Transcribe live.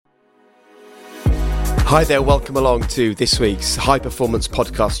Hi there, welcome along to this week's High Performance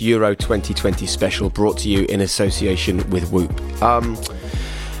Podcast Euro 2020 special, brought to you in association with Whoop. I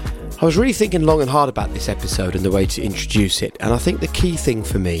was really thinking long and hard about this episode and the way to introduce it, and I think the key thing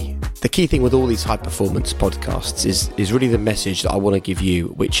for me, the key thing with all these high performance podcasts is really the message that I want to give you,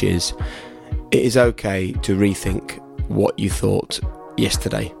 which is it is okay to rethink what you thought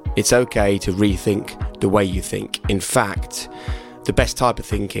yesterday. It's okay to rethink the way you think. In fact, the best type of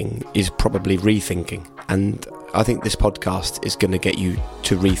thinking is probably rethinking. And I think this podcast is going to get you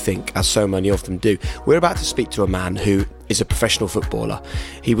to rethink, as so many of them do. We're about to speak to a man who is a professional footballer.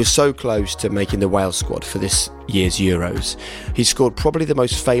 He was so close to making the Wales squad for this year's Euros. He scored probably the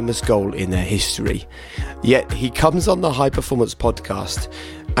most famous goal in their history. Yet he comes on the High Performance Podcast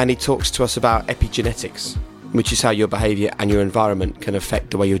and he talks to us about epigenetics, which is how your behaviour and your environment can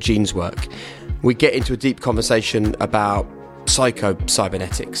affect the way your genes work. We get into a deep conversation about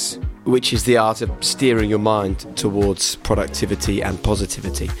psycho-cybernetics, which is the art of steering your mind towards productivity and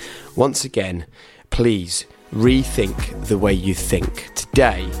positivity. Once again, please rethink the way you think.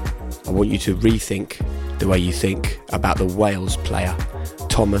 Today, I want you to rethink the way you think about the Wales player,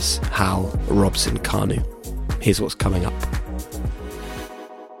 Thomas Hal Robson-Kanu. Here's what's coming up.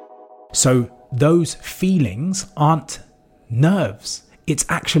 So those feelings aren't nerves. It's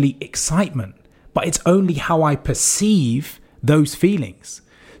actually excitement, but it's only how I perceive those feelings.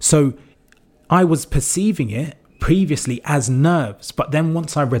 So I was perceiving it previously as nerves, but then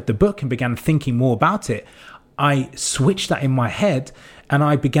once I read the book and began thinking more about it, I switched that in my head and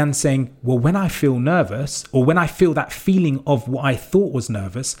I began saying, well, when I feel nervous, or when I feel that feeling of what I thought was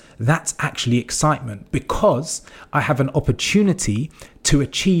nervous, that's actually excitement, because I have an opportunity to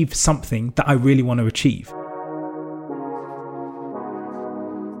achieve something that I really want to achieve.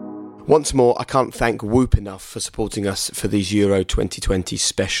 Once more, I can't thank Whoop enough for supporting us for these Euro 2020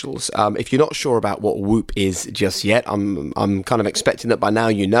 specials. If you're not sure about what Whoop is just yet, I'm kind of expecting that by now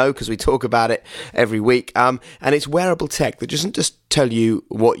you know, because we talk about it every week. And it's wearable tech that doesn't just tell you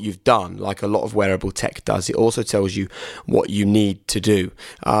what you've done, like a lot of wearable tech does. It also tells you what you need to do.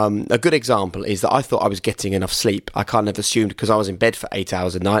 A good example is that I thought I was getting enough sleep. I kind of assumed, because I was in bed for 8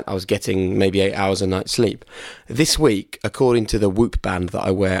 hours a night, I was getting maybe 8 hours a night sleep. This week, according to the Whoop band that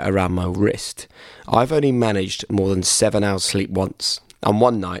I wear around my wrist, I've only managed more than 7 hours sleep once. And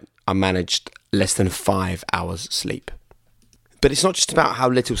one night, I managed less than 5 hours sleep. But it's not just about how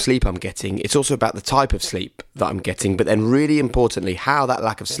little sleep I'm getting, it's also about the type of sleep that I'm getting, but then really importantly, how that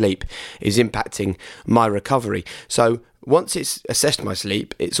lack of sleep is impacting my recovery. So once it's assessed my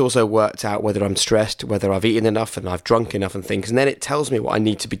sleep, it's also worked out whether I'm stressed, whether I've eaten enough and I've drunk enough and things. And then it tells me what I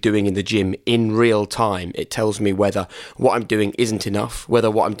need to be doing in the gym in real time. It tells me whether what I'm doing isn't enough,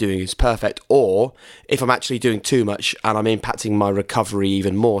 whether what I'm doing is perfect, or if I'm actually doing too much and I'm impacting my recovery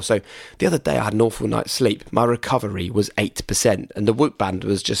even more. So the other day I had an awful night's sleep. My recovery was 8%. And the Whoop band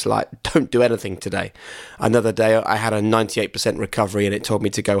was just like, don't do anything today. Another day I had a 98% recovery and it told me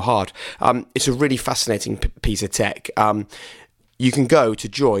to go hard. It's a really fascinating piece of tech. You can go to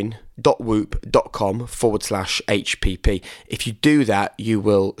join.whoop.com/HPP. If you do that, you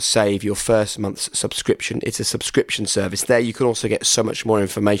will save your first month's subscription. It's a subscription service. There you can also get so much more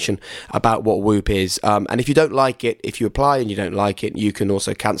information about what Whoop is. And if you don't like it, if you apply and you don't like it, you can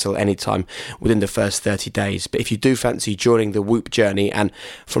also cancel anytime within the first 30 days. But if you do fancy joining the Whoop journey, and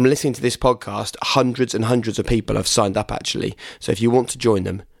from listening to this podcast, hundreds and hundreds of people have signed up actually. So if you want to join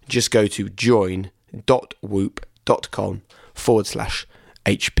them, just go to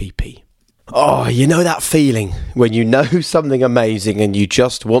join.whoop.com/HPP. Oh, you know that feeling when you know something amazing and you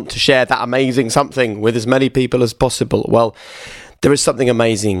just want to share that amazing something with as many people as possible? Well, there is something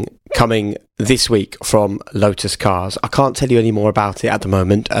amazing coming this week from Lotus Cars. I can't tell you any more about it at the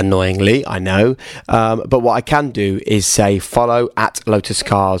moment, annoyingly, I know. But what I can do is say follow at Lotus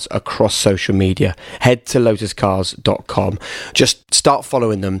Cars across social media. Head to lotuscars.com. Just start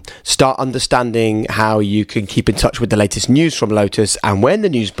following them. Start understanding how you can keep in touch with the latest news from Lotus. And when the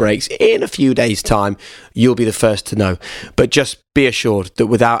news breaks in a few days' time, you'll be the first to know. But just be assured that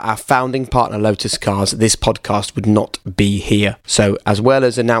without our founding partner Lotus Cars, this podcast would not be here. So as well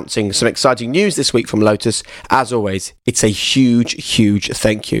as announcing some exciting news this week from Lotus, as always, it's a huge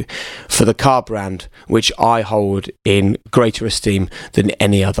thank you for the car brand which I hold in greater esteem than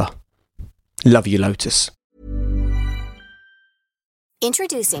any other. Love you, Lotus.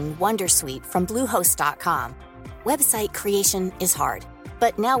 Introducing Wondersuite from Bluehost.com. Website creation is hard,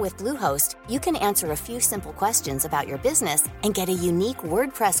 but now with Bluehost, you can answer a few simple questions about your business and get a unique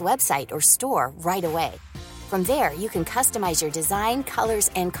WordPress website or store right away. From there, you can customize your design,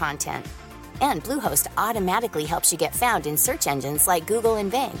 colors, and content. And Bluehost automatically helps you get found in search engines like Google and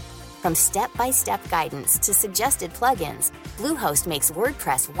Bing. From step-by-step guidance to suggested plugins, Bluehost makes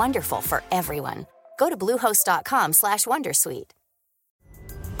WordPress wonderful for everyone. Go to bluehost.com/wondersuite.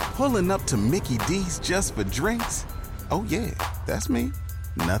 Pulling up to Mickey D's just for drinks? Oh yeah, that's me.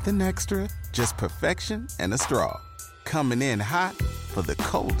 Nothing extra, just perfection and a straw. Coming in hot for the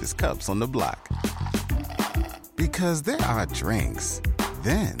coldest cups on the block. Because there are drinks.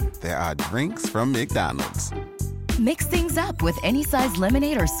 Then there are drinks from McDonald's. Mix things up with any size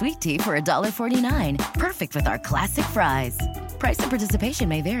lemonade or sweet tea for $1.49. Perfect with our classic fries. Price and participation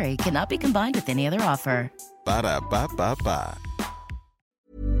may vary. Cannot be combined with any other offer. Ba-da-ba-ba-ba.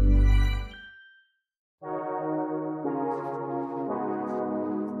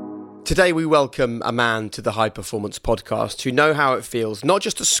 Today we welcome a man to the High Performance Podcast who know how it feels not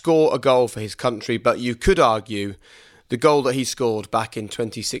just to score a goal for his country, but you could argue the goal that he scored back in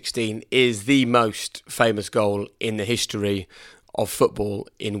 2016 is the most famous goal in the history of football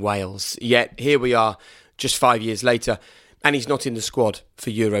in Wales. Yet here we are just 5 years later, and he's not in the squad for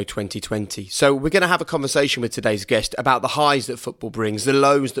Euro 2020. So we're going to have a conversation with today's guest about the highs that football brings, the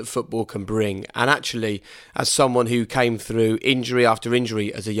lows that football can bring. And actually, as someone who came through injury after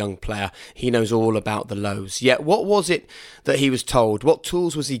injury as a young player, he knows all about the lows. Yet what was it that he was told? What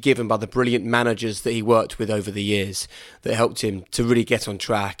tools was he given by the brilliant managers that he worked with over the years that helped him to really get on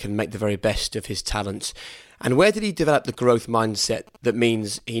track and make the very best of his talents? And where did he develop the growth mindset that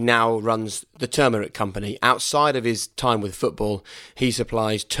means he now runs the turmeric company? Outside of his time with football, he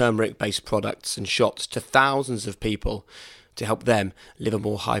supplies turmeric-based products and shots to thousands of people to help them live a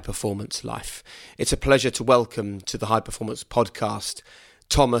more high-performance life. It's a pleasure to welcome to the High Performance Podcast,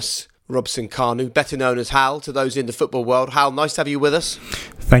 Hal Robson-Kanu, better known as Hal to those in the football world. Hal, nice to have you with us.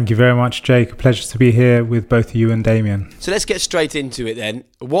 Thank you very much, Jake. A pleasure to be here with both you and Damien. So let's get straight into it then.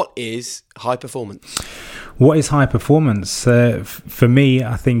 What is high performance? What is high performance? For me,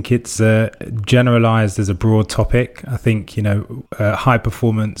 I think it's generalized as a broad topic. I think, high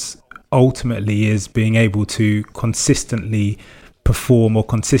performance ultimately is being able to consistently perform or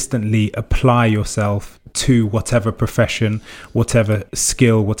consistently apply yourself to whatever profession, whatever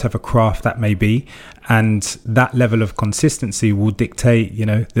skill, whatever craft that may be. And that level of consistency will dictate,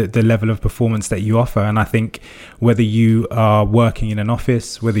 the level of performance that you offer. And I think whether you are working in an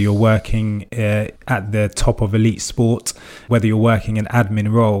office, whether you're working at the top of elite sport, whether you're working an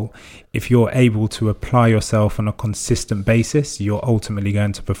admin role, if you're able to apply yourself on a consistent basis, you're ultimately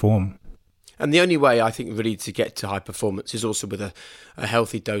going to perform. And the only way I think really to get to high performance is also with a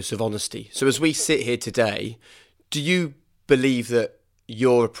healthy dose of honesty. So as we sit here today, do you believe that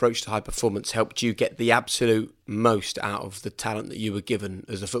your approach to high performance helped you get the absolute most out of the talent that you were given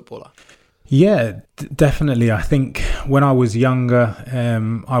as a footballer? Yeah, definitely. I think when I was younger,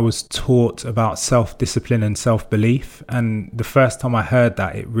 I was taught about self-discipline and self-belief. And the first time I heard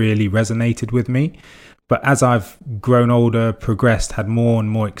that, it really resonated with me. But as I've grown older, progressed, had more and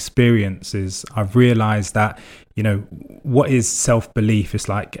more experiences, I've realized that, what is self-belief? It's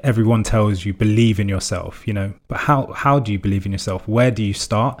like everyone tells you believe in yourself, but how do you believe in yourself? Where do you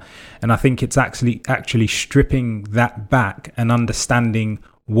start? And I think it's actually stripping that back and understanding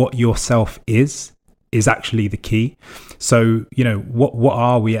what yourself is actually the key. So, what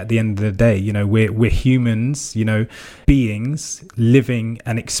are we at the end of the day? We're humans, beings living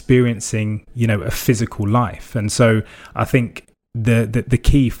and experiencing, a physical life. And so I think the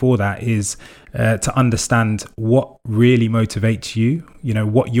key for that is to understand what really motivates you,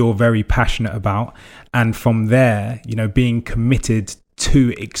 what you're very passionate about. And from there, being committed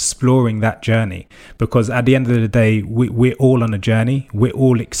to exploring that journey, because at the end of the day, we're all on a journey. We're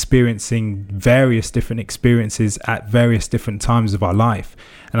all experiencing various different experiences at various different times of our life.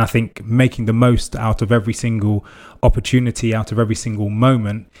 And I think making the most out of every single opportunity, out of every single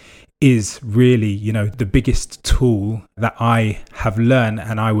moment is really, the biggest tool that I have learned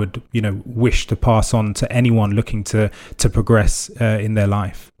and I would, wish to pass on to anyone looking to progress in their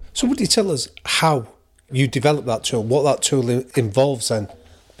life. So would you tell us how you develop that tool, what that tool involves then?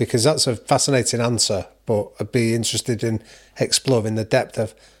 Because that's a fascinating answer, but I'd be interested in exploring the depth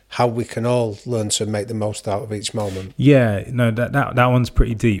of how we can all learn to make the most out of each moment. Yeah, no, that one's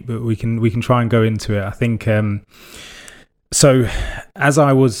pretty deep, but we can try and go into it. I think so as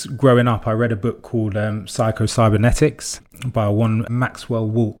I was growing up, I read a book called Psycho-Cybernetics by one Maxwell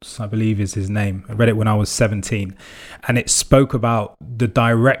Waltz, I believe is his name. I read it when I was 17, and it spoke about the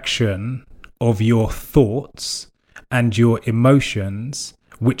direction of your thoughts and your emotions,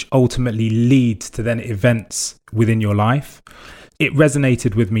 which ultimately leads to then events within your life. it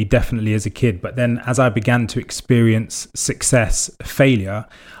resonated with me definitely as a kid. But then as I began to experience success, failure,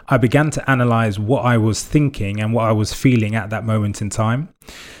 I began to analyze what I was thinking and what I was feeling at that moment in time.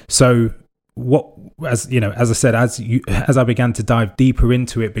 So as I said, as I began to dive deeper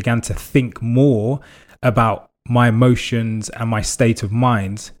into it, began to think more about my emotions and my state of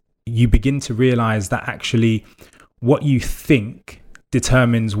mind, you begin to realize that actually what you think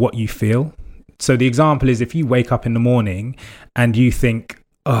determines what you feel. So the example is, if you wake up in the morning and you think,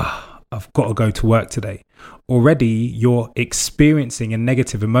 oh, I've got to go to work today, already you're experiencing a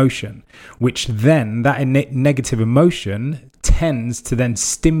negative emotion, which then that negative emotion tends to then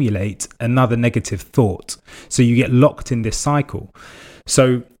stimulate another negative thought. So you get locked in this cycle.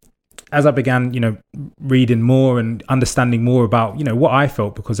 So as I began, reading more and understanding more about, what I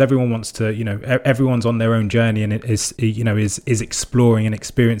felt, because everyone wants to, everyone's on their own journey, and it is exploring and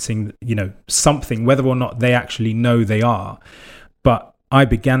experiencing, something, whether or not they actually know they are. But I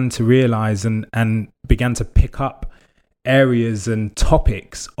began to realize and began to pick up areas and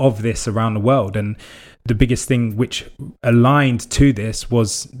topics of this around the world. And the biggest thing which aligned to this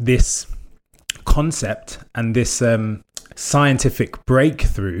was this concept and this scientific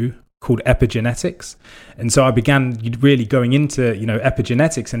breakthrough called epigenetics. And so I began really going into,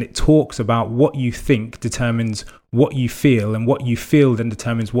 epigenetics, and it talks about what you think determines what you feel, and what you feel then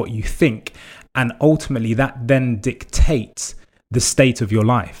determines what you think. And ultimately that then dictates the state of your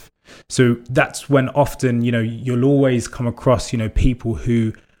life. So that's when often, you'll always come across, people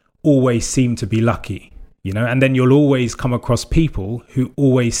who always seem to be lucky, and then you'll always come across people who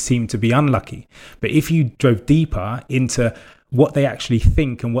always seem to be unlucky. But if you drove deeper into what they actually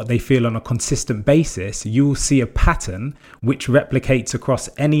think and what they feel on a consistent basis, you will see a pattern which replicates across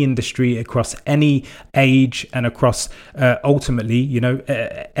any industry, across any age, and across ultimately,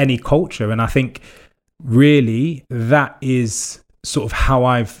 any culture. And I think really that is sort of how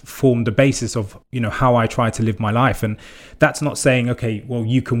I've formed the basis of, how I try to live my life. And that's not saying, okay, well,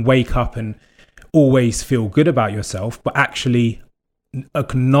 you can wake up and always feel good about yourself, but actually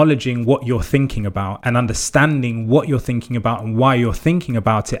acknowledging what you're thinking about and understanding what you're thinking about and why you're thinking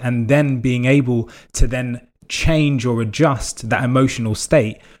about it, and then being able to then change or adjust that emotional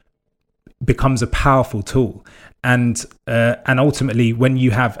state becomes a powerful tool. And ultimately, when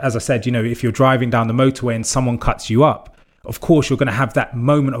you have, as I said, if you're driving down the motorway and someone cuts you up, of course you're going to have that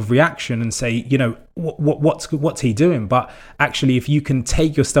moment of reaction and say, what's he doing? But actually, if you can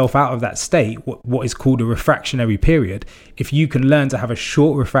take yourself out of that state, what is called a refractionary period, if you can learn to have a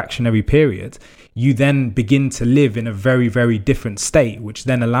short refractionary period, you then begin to live in a very, very different state, which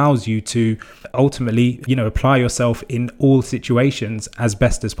then allows you to ultimately, apply yourself in all situations as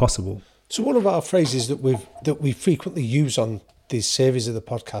best as possible. So one of our phrases that we frequently use on these series of the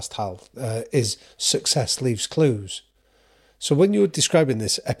podcast, Hal, is success leaves clues. So when you were describing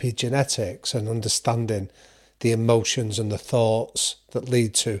this epigenetics and understanding the emotions and the thoughts that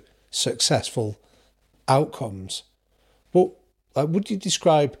lead to successful outcomes, would you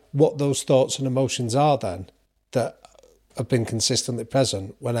describe what those thoughts and emotions are then that have been consistently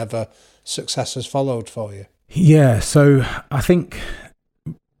present whenever success has followed for you? Yeah, so I think,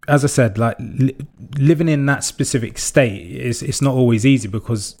 as I said, like living in that specific state it's not always easy,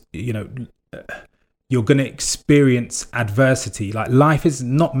 because you're going to experience adversity. Like, life is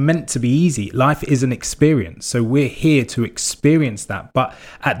not meant to be easy. Life is an experience. So we're here to experience that. But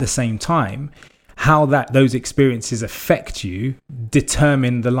at the same time, how those experiences affect you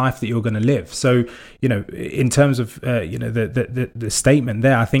determine the life that you're going to live. So, in terms of, the statement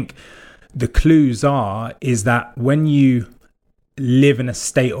there, I think the clues is that when you live in a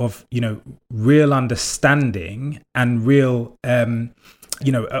state of, real understanding and real,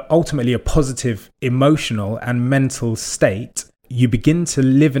 ultimately a positive emotional and mental state, you begin to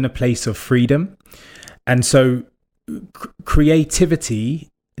live in a place of freedom. And so creativity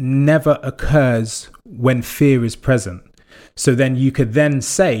never occurs when fear is present. So then you could then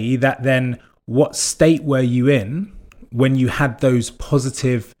say that then what state were you in when you had those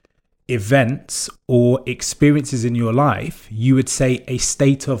positive events or experiences in your life? You would say a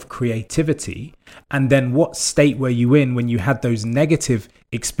state of creativity. And then what state were you in when you had those negative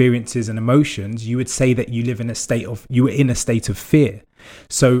experiences and emotions? You would say that you were in a state of fear.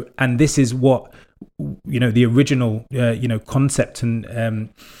 So, and this is what, the original, concept and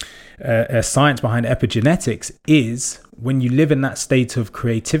science behind epigenetics is. When you live in that state of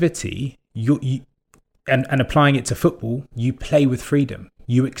creativity, and applying it to football, you play with freedom.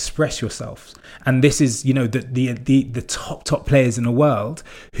 you express yourselves. And this is, the top players in the world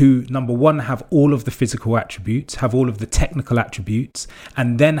who, number one, have all of the physical attributes, have all of the technical attributes,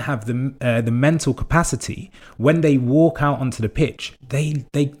 and then have the mental capacity. When they walk out onto the pitch, they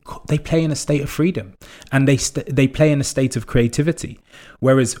play in a state of freedom, and they play in a state of creativity.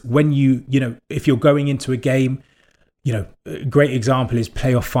 Whereas when if you're going into a game, a great example is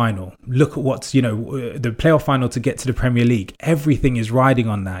playoff final. Look at what's, the playoff final to get to the Premier League. Everything is riding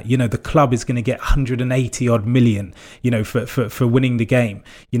on that. The club is going to get 180 odd million, for winning the game.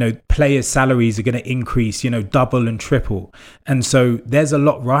 Players' salaries are going to increase, double and triple. And so there's a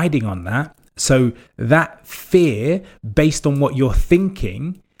lot riding on that. So that fear, based on what you're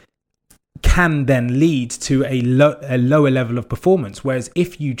thinking, can then lead to a lower level of performance. Whereas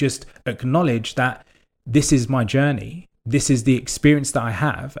if you just acknowledge that this is my journey, this is the experience that I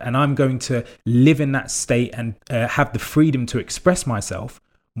have, and I'm going to live in that state and have the freedom to express myself,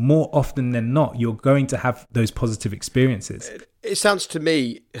 more often than not, you're going to have those positive experiences. It sounds to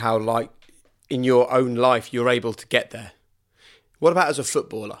me how, like, in your own life, you're able to get there. What about as a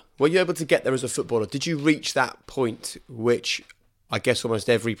footballer? Were you able to get there as a footballer? Did you reach that point, which I guess almost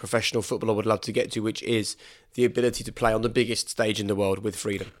every professional footballer would love to get to, which is the ability to play on the biggest stage in the world with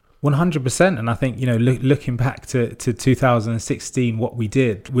freedom? 100%. And I think, looking back to 2016, what we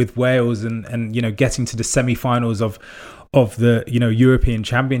did with Wales and getting to the semi-finals of the, European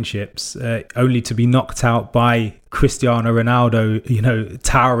Championships, only to be knocked out by Cristiano Ronaldo,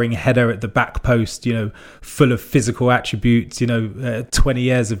 towering header at the back post, full of physical attributes, 20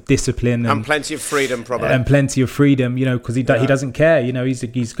 years of discipline and plenty of freedom, probably. And plenty of freedom, because he doesn't care,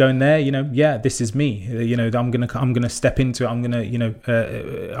 he's going there, this is me, I'm gonna step into it, I'm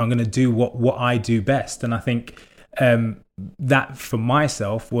gonna do what I do best. And I think that for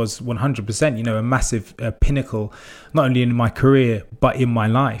myself was 100%, a massive pinnacle, not only in my career but in my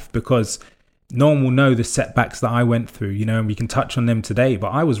life, because no one will know the setbacks that I went through, and we can touch on them today. But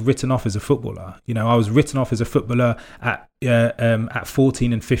I was written off as a footballer. I was written off as a footballer at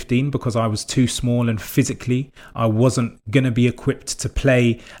 14 and 15 because I was too small, and physically I wasn't going to be equipped to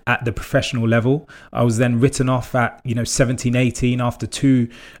play at the professional level. I was then written off at 17, 18 after 2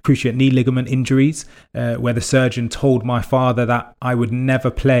 cruciate knee ligament injuries, where the surgeon told my father that I would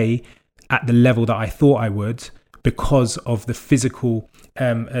never play at the level that I thought I would because of the physical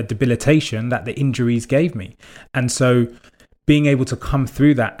debilitation that the injuries gave me. And so being able to come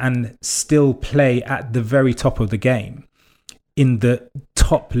through that and still play at the very top of the game in the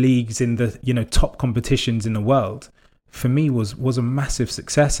top leagues, in the top competitions in the world, for me was a massive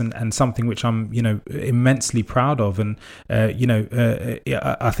success and something which I'm immensely proud of. And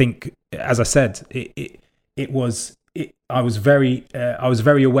I think, as I said, I was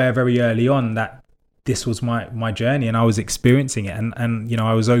very aware very early on that this was my journey, and I was experiencing it, and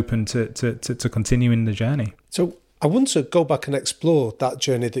I was open to continuing the journey. So I want to go back and explore that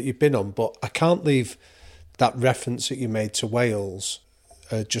journey that you've been on, but I can't leave that reference that you made to Wales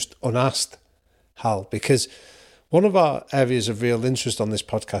just unasked, Hal, because one of our areas of real interest on this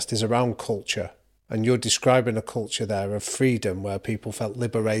podcast is around culture, and you're describing a culture there of freedom where people felt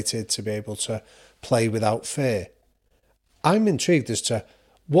liberated to be able to play without fear. I'm intrigued as to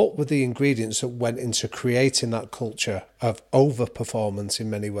what were the ingredients that went into creating that culture of overperformance in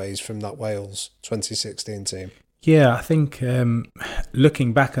many ways from that Wales 2016 team? Yeah, I think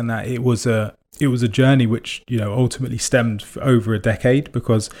looking back on that, it was a journey which ultimately stemmed for over a decade,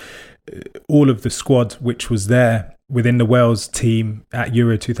 because all of the squad which was there within the Wales team at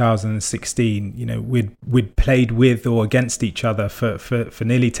Euro 2016, we'd played with or against each other for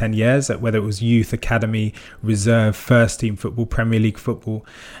nearly 10 years, whether it was youth, academy, reserve, first team football, Premier League football.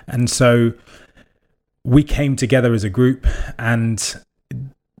 And so we came together as a group, and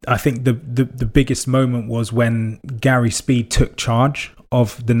I think the biggest moment was when Gary Speed took charge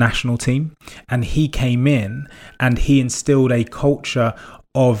of the national team, and he came in and he instilled a culture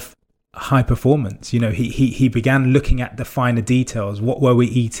of high performance. He began looking at the finer details. What were we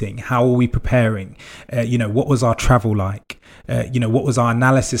eating? How were we preparing? What was our travel like? What was our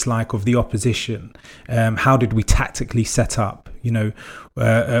analysis like of the opposition? How did we tactically set up?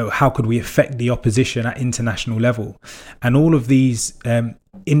 How could we affect the opposition at international level? And all of these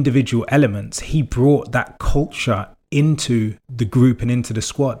individual elements, he brought that culture into the group and into the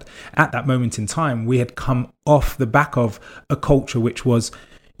squad. At that moment in time, we had come off the back of a culture which was,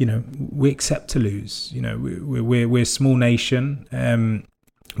 we accept to lose. We're a small nation.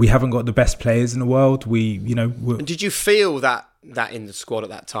 We haven't got the best players in the world. And did you feel that in the squad at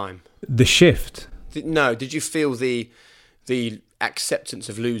that time? The shift? No. Did you feel the acceptance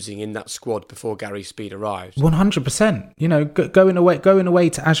of losing in that squad before Gary Speed arrived. 100%. You know, going away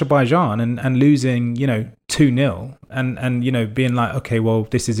to Azerbaijan and losing, 2-0 and being like, okay, well,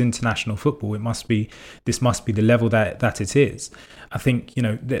 this is international football. This must be the level that it is. I think,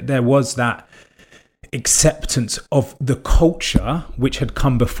 there was that acceptance of the culture which had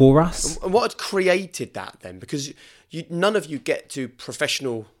come before us. And what had created that then? Because none of you get to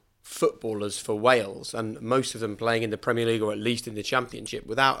professional footballers for Wales, and most of them playing in the Premier League or at least in the Championship,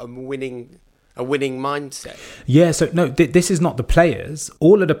 without a winning mindset. Yeah, so no, this is not the players.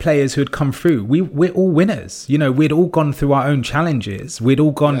 All of the players who had come through, we're all winners. We'd all gone through our own challenges. We'd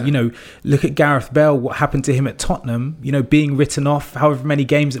all gone, look at Gareth Bale, what happened to him at Tottenham, being written off, however many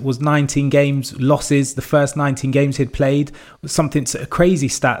games it was, 19 games, losses, the first 19 games he'd played, something, a crazy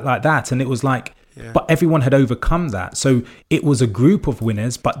stat like that. And it was like, but everyone had overcome that. So it was a group of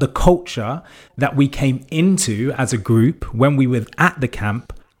winners, but the culture that we came into as a group when we were at the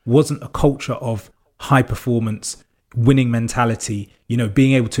camp wasn't a culture of high performance, winning mentality,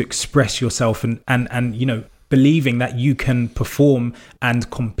 being able to express yourself and believing that you can perform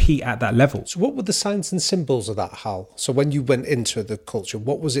and compete at that level. So what were the signs and symbols of that, Hal? So when you went into the culture,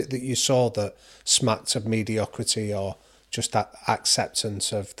 what was it that you saw that smacked of mediocrity or just that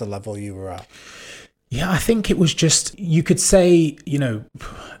acceptance of the level you were at? Yeah, I think it was just, you could say,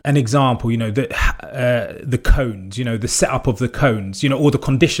 an example, the cones, the setup of the cones, or the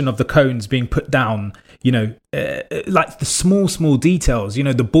condition of the cones being put down, like the small details,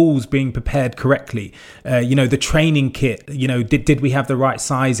 the balls being prepared correctly, the training kit, did we have the right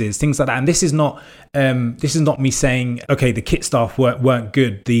sizes, things like that. And this is not me saying, okay, the kit staff weren't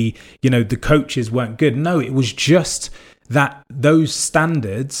good, the coaches weren't good. No, it was just that those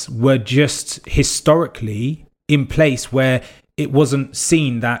standards were just historically in place where it wasn't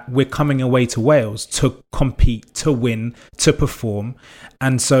seen that we're coming away to Wales to compete, to win, to perform.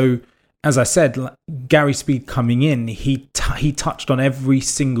 And so, as I said, Gary Speed coming in, he touched on every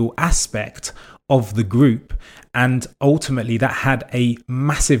single aspect of the group. And ultimately that had a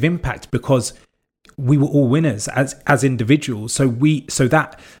massive impact because we were all winners as individuals. So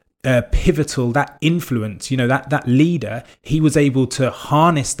that pivotal, that influence, that leader, he was able to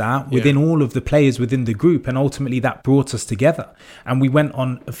harness that within all of the players within the group, and ultimately that brought us together. And we went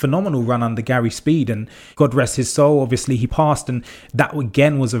on a phenomenal run under Gary Speed, and God rest his soul, obviously he passed, and that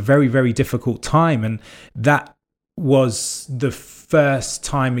again was a very, very difficult time. And that was the first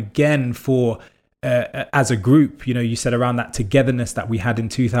time again for as a group, you said around that togetherness that we had in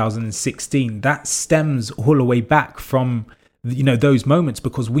 2016, that stems all the way back from those moments,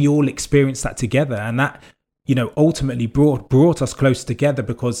 because we all experienced that together, and that ultimately brought us close together,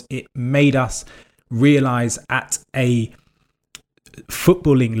 because it made us realize at a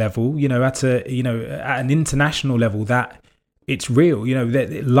footballing level, at an international level, that it's real,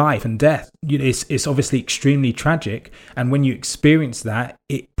 that life and death, it's obviously extremely tragic. And when you experience that,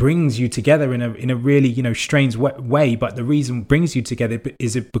 it brings you together in a really, strange way. But the reason it brings you together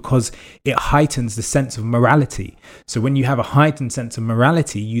is because it heightens the sense of morality. So when you have a heightened sense of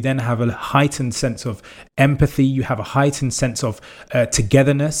morality, you then have a heightened sense of empathy. You have a heightened sense of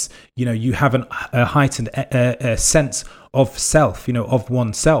togetherness. You have a heightened sense of self, of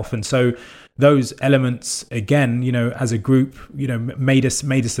oneself. And so those elements again, as a group, made us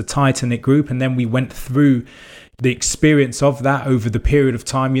a tight-knit group. And then we went through the experience of that over the period of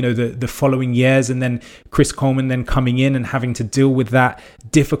time, the following years, and then Chris Coleman then coming in and having to deal with that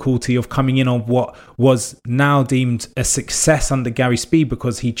difficulty of coming in on what was now deemed a success under Gary Speed,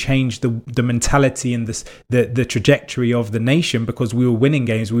 because he changed the mentality and the trajectory of the nation, because we were winning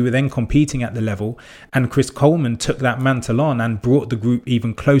games, we were then competing at the level, and Chris Coleman took that mantle on and brought the group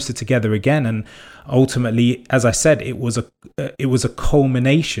even closer together again. And ultimately, as I said, it was a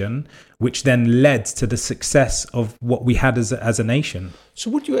culmination which then led to the success of what we had as a nation. So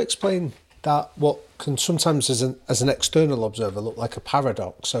would you explain that what can sometimes as an external observer look like a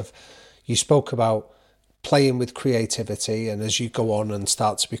paradox of, you spoke about playing with creativity, and as you go on and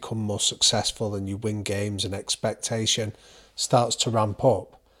start to become more successful and you win games and expectation starts to ramp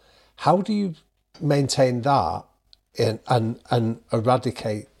up, how do you maintain that and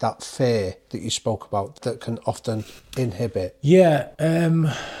eradicate that fear that you spoke about that can often inhibit?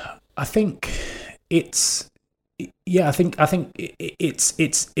 I think it's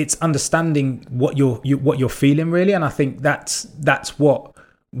understanding what you're feeling, really. And I think that's what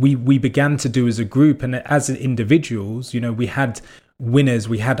we began to do as a group, and as individuals, we had winners,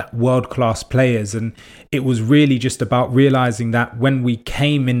 we had world-class players, and it was really just about realizing that when we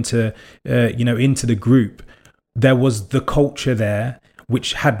came into the group, there was the culture there.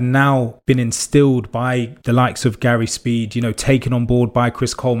 which had now been instilled by the likes of Gary Speed, taken on board by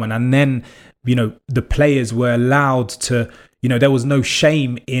Chris Coleman. And then, the players were allowed to, there was no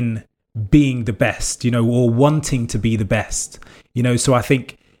shame in being the best, or wanting to be the best, so I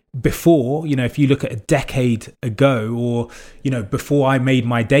think before, if you look at a decade ago or, before I made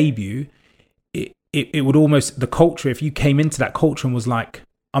my debut, it would almost, the culture, if you came into that culture and was like,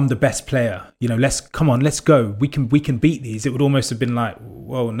 I'm the best player, let's go. We can beat these. It would almost have been like,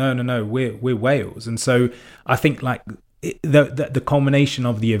 well, no, we're Wales. And so I think like the culmination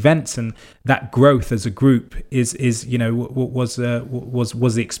of the events and that growth as a group is was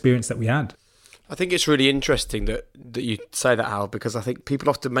the experience that we had. I think it's really interesting that you say that, Hal, because I think people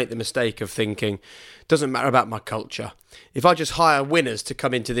often make the mistake of thinking, it doesn't matter about my culture. If I just hire winners to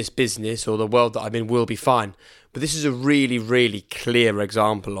come into this business or the world that I'm in, we'll be fine. But this is a really, really clear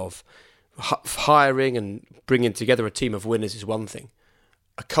example of hiring and bringing together a team of winners is one thing.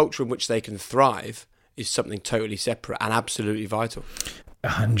 A culture in which they can thrive is something totally separate and absolutely vital.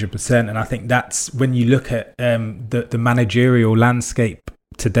 100%. And I think that's when you look at the managerial landscape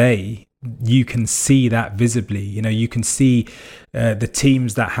today, you can see that visibly. You can see the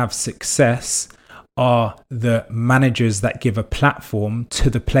teams that have success are the managers that give a platform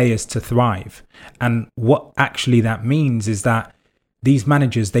to the players to thrive. And what actually that means is that these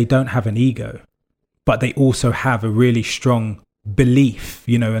managers, they don't have an ego, but they also have a really strong belief,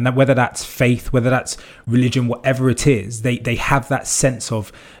 and that whether that's faith, whether that's religion, whatever it is, they have that sense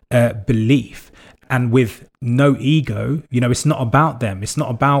of belief. And with no ego, it's not about them. It's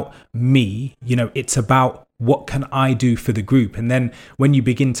not about me. It's about what can I do for the group? And then when you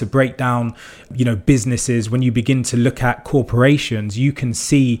begin to break down, businesses, when you begin to look at corporations, you can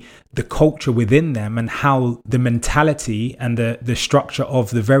see the culture within them and how the mentality and the structure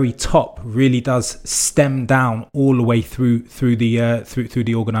of the very top really does stem down all the way through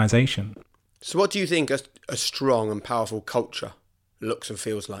the organization. So what do you think a strong and powerful culture looks and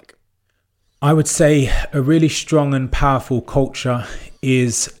feels like? I would say a really strong and powerful culture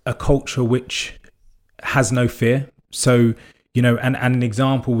is a culture which has no fear. So, and an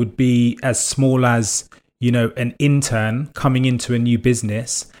example would be as small as, an intern coming into a new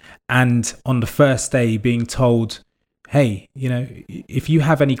business and on the first day being told, hey, if you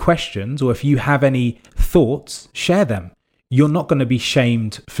have any questions or if you have any thoughts, share them. You're not going to be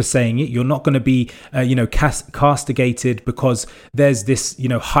shamed for saying it. You're not going to be, castigated because there's this,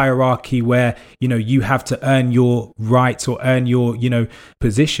 hierarchy where, you have to earn your rights or earn your,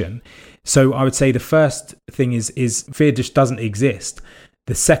 position. So I would say the first thing is fear just doesn't exist.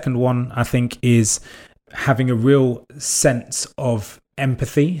 The second one, I think, is having a real sense of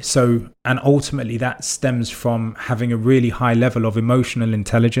empathy. So, and ultimately that stems from having a really high level of emotional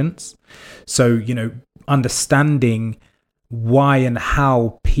intelligence. So, understanding why and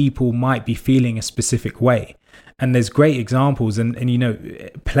how people might be feeling a specific way. And there's great examples and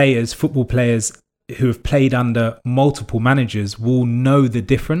football players who have played under multiple managers will know the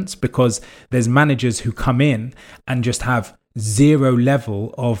difference, because there's managers who come in and just have zero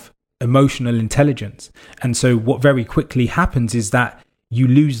level of emotional intelligence. And so what very quickly happens is that you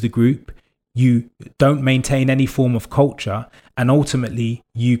lose the group, you don't maintain any form of culture, and ultimately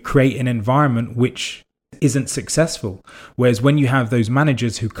you create an environment which isn't successful. Whereas when you have those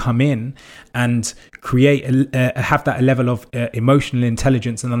managers who come in and create have that level of emotional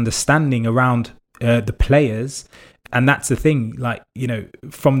intelligence and understanding around the players, and that's the thing, like,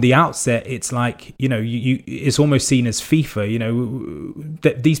 from the outset, it's like, it's almost seen as FIFA,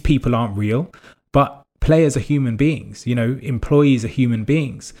 that these people aren't real, but players are human beings, employees are human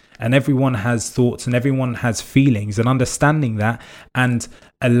beings, and everyone has thoughts and everyone has feelings, and understanding that and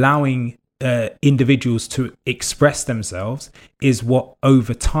allowing individuals to express themselves is what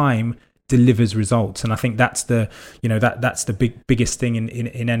over time delivers results. And I think that's the that's the biggest thing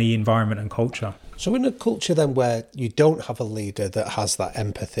in any environment and culture. So in a culture then where you don't have a leader that has that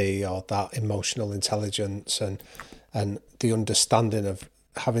empathy or that emotional intelligence and the understanding of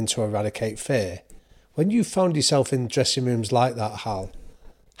having to eradicate fear, when you found yourself in dressing rooms like that, Hal,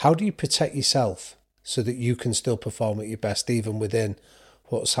 how do you protect yourself so that you can still perform at your best even within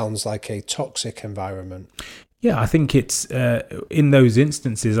what sounds like a toxic environment? Yeah, I think it's in those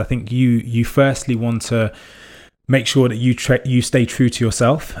instances, I think you firstly want to make sure that you stay true to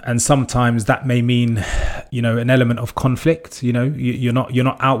yourself, and sometimes that may mean an element of conflict. You're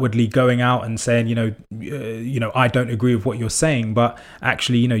not outwardly going out and saying I don't agree with what you're saying, but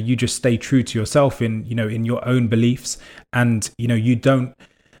actually you just stay true to yourself in your own beliefs, and you don't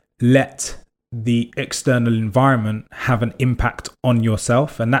let the external environment have an impact on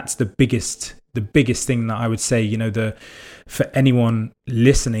yourself. And that's the biggest the biggest thing that I would say, for anyone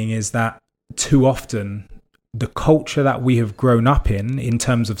listening, is that too often the culture that we have grown up in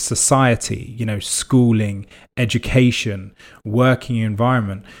terms of society, schooling, education, working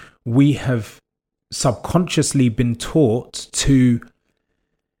environment, we have subconsciously been taught to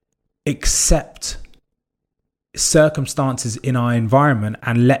accept circumstances in our environment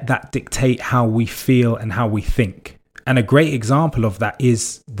and let that dictate how we feel and how we think. And a great example of that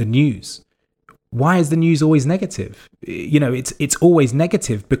is the news. Why is the news always negative? It's always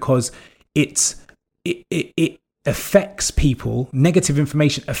negative because it affects people. Negative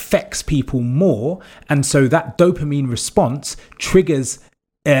information affects people more, and so that dopamine response triggers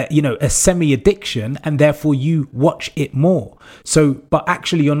a semi-addiction, and therefore you watch it more. So, but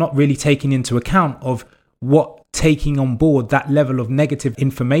actually you're not really taking into account of what taking on board that level of negative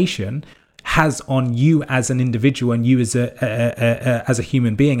information has on you as an individual and you as a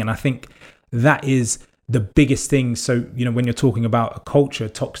human being. And I think that is the biggest thing. So, when you're talking about a culture,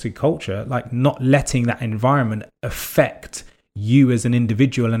 toxic culture, like not letting that environment affect you as an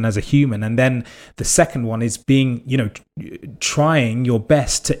individual and as a human. And then the second one is being, trying your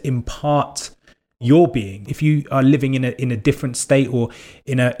best to impart your being. If you are living in a different state or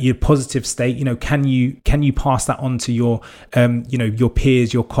in a positive state, can you pass that on to your your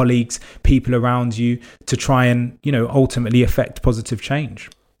peers, your colleagues, people around you, to try and ultimately affect positive change?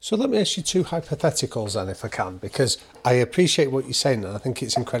 So let me ask you two hypotheticals then, if I can, because I appreciate what you're saying and I think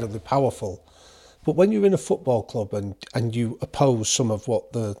it's incredibly powerful. But when you're in a football club and you oppose some of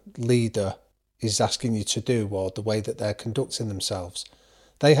what the leader is asking you to do or the way that they're conducting themselves,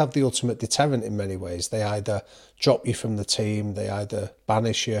 they have the ultimate deterrent in many ways. They either drop you from the team, they either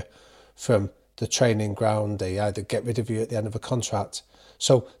banish you from the training ground, they either get rid of you at the end of a contract.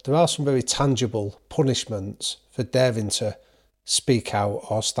 So there are some very tangible punishments for daring to speak out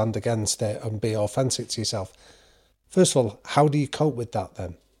or stand against it and be authentic to yourself. First of all, how do you cope with that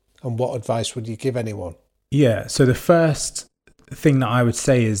then? And what advice would you give anyone? Yeah, so the first thing that I would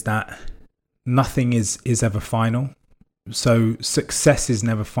say is that nothing is ever final. So success is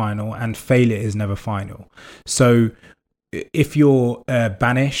never final and failure is never final. So if you're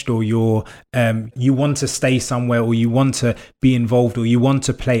banished or you want to stay somewhere or you want to be involved or you want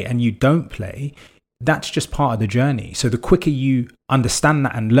to play and you don't play, that's just part of the journey. So the quicker you understand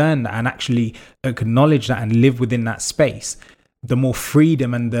that and learn that and actually acknowledge that and live within that space, the more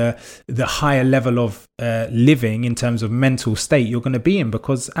freedom and the higher level of living in terms of mental state you're going to be in,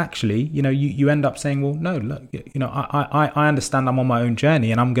 because actually, you end up saying, well, no, look, I understand I'm on my own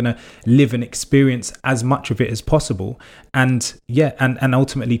journey and I'm going to live and experience as much of it as possible. And and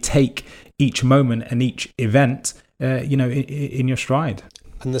ultimately take each moment and each event, in your stride.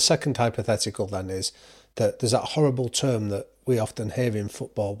 And the second hypothetical then is that there's that horrible term that we often hear in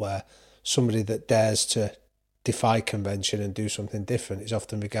football where somebody that dares to defy convention and do something different is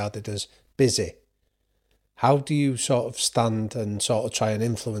often regarded as busy. How do you sort of stand and sort of try and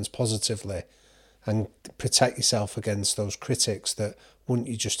influence positively and protect yourself against those critics that want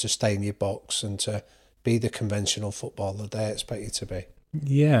you just to stay in your box and to be the conventional footballer they expect you to be?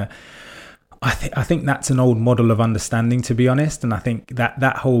 Yeah. I think that's an old model of understanding, to be honest, and I think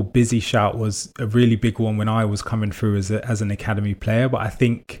that whole busy shout was a really big one when I was coming through as an academy player. But I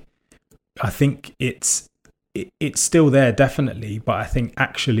think it's still there, definitely. But I think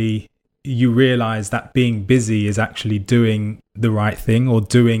actually you realise that being busy is actually doing the right thing or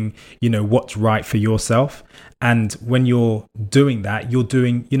doing what's right for yourself. And when you're doing that, you're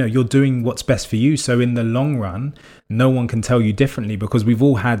doing what's best for you. So in the long run, no one can tell you differently, because we've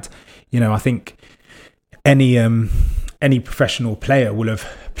all had, I think any professional player will have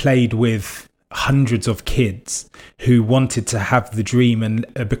played with hundreds of kids who wanted to have the dream and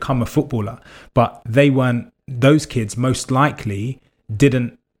become a footballer, but those kids most likely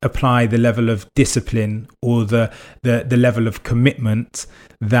didn't apply the level of discipline or the level of commitment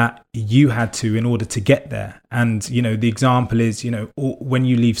that you had to in order to get there. And the example is, when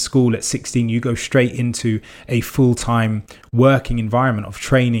you leave school at 16, you go straight into a full-time working environment of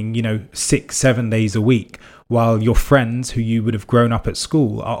training 6-7 days a week, while your friends who you would have grown up at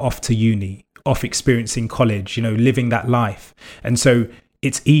school are off to uni, off experiencing college, living that life. And so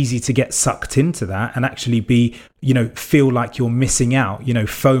it's easy to get sucked into that and actually be, feel like you're missing out,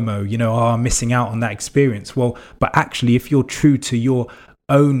 FOMO, I'm missing out on that experience. Well, but actually, if you're true to your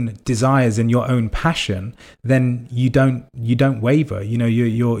own desires and your own passion, then you don't waver.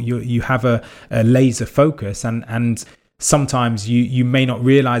 You have a laser focus, and sometimes you may not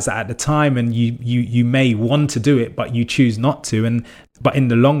realize that at the time, and you may want to do it, but you choose not to. But in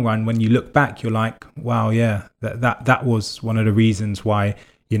the long run, when you look back, you're like, wow, yeah, that was one of the reasons why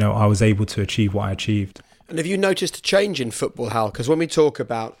I was able to achieve what I achieved. And have you noticed a change in football, Hal? Because when we talk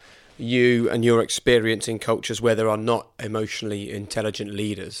about you and your experience in cultures where there are not emotionally intelligent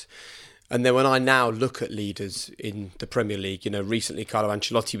leaders, and then when I now look at leaders in the Premier League, recently Carlo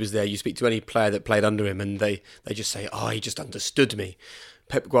Ancelotti was there. You speak to any player that played under him and they just say, oh, he just understood me.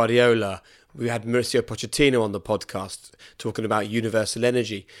 Pep Guardiola, we had Mauricio Pochettino on the podcast talking about universal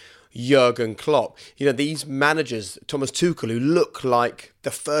energy. Jurgen Klopp, these managers, Thomas Tuchel, who look like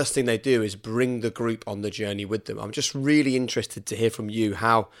the first thing they do is bring the group on the journey with them. I'm just really interested to hear from you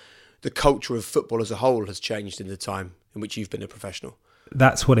how the culture of football as a whole has changed in the time in which you've been a professional.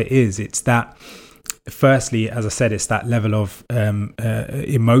 That's what it is. It's that, firstly, as I said, it's that level of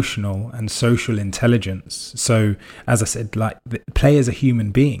emotional and social intelligence. So, as I said, like, the players are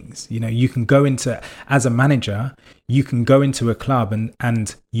human beings. You can go into, as a manager, you can go into a club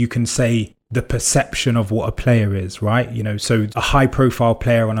and you can say the perception of what a player is, right? So a high profile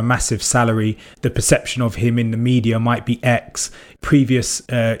player on a massive salary, the perception of him in the media might be X. Previous,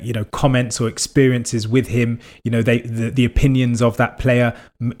 comments or experiences with him, the opinions of that player,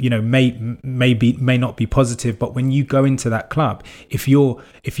 may not be positive. But when you go into that club, if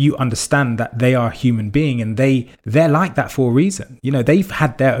you understand that they are a human being and they're like that for a reason, they've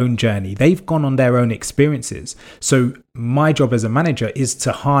had their own journey, they've gone on their own experiences. So my job as a manager is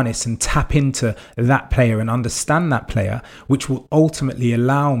to harness and tap into that player and understand that player, which will ultimately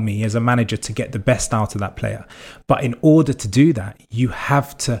allow me as a manager to get the best out of that player. But in order to do that, you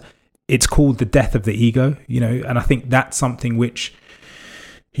have to, it's called the death of the ego, and I think that's something which,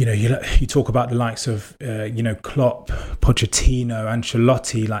 you talk about the likes of, Klopp, Pochettino,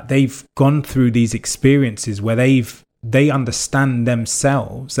 Ancelotti, like they've gone through these experiences where they understand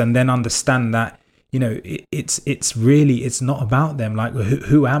themselves and then understand that, it's not about them. Like,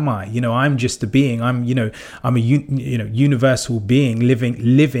 who am I? I'm just a being. I'm a universal being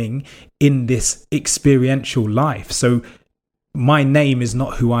living in this experiential life. So my name is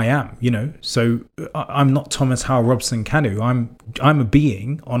not who I am, so I'm not Thomas Hal Robson-Kanu. I'm a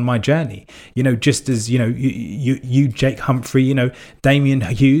being on my journey, just as, you Jake Humphrey, Damien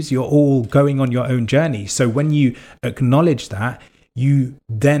Hughes, you're all going on your own journey. So when you acknowledge that, you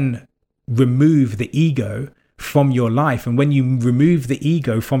then remove the ego from your life. And when you remove the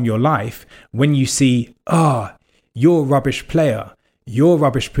ego from your life, when you see, you're a rubbish player, you're a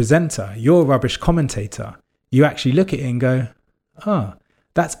rubbish presenter, you're a rubbish commentator, you actually look at it and go,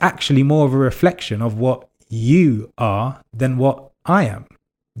 that's actually more of a reflection of what you are than what I am,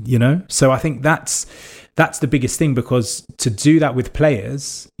 So I think that's the biggest thing, because to do that with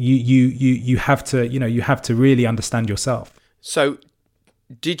players, you have to really understand yourself. So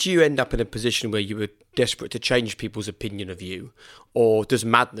did you end up in a position where you were desperate to change people's opinion of you, or does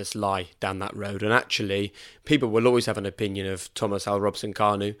madness lie down that road? And actually, people will always have an opinion of Thomas Hal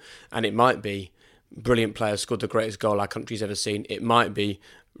Robson-Kanu, and it might be brilliant player, scored the greatest goal our country's ever seen. It might be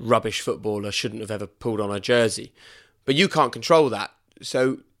rubbish footballer, shouldn't have ever pulled on a jersey. But you can't control that.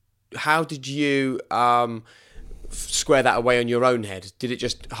 So how did you square that away on your own head? Did it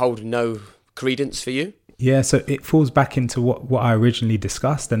just hold no credence for you? Yeah, so it falls back into what I originally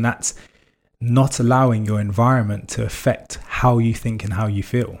discussed, and that's not allowing your environment to affect how you think and how you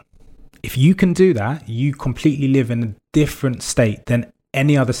feel. If you can do that, you completely live in a different state than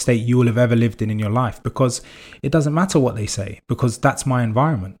any other state you will have ever lived in your life, because it doesn't matter what they say, because that's my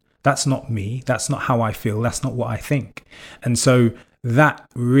environment. That's not me. That's not how I feel. That's not what I think. And so that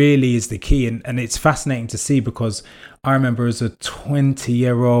really is the key. And it's fascinating to see, because I remember as a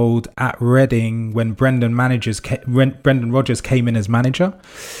 20-year-old at Reading, when Brendan Rodgers came in as manager.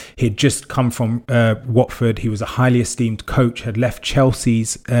 He'd just come from Watford. He was a highly esteemed coach, had left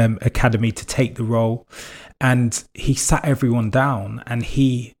Chelsea's academy to take the role. And he sat everyone down and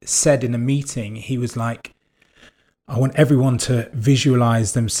he said in a meeting, he was like, I want everyone to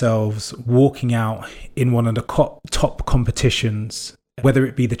visualize themselves walking out in one of the top competitions, whether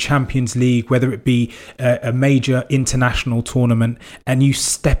it be the Champions League, whether it be a major international tournament, and you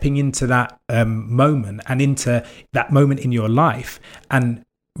stepping into that moment and into that moment in your life and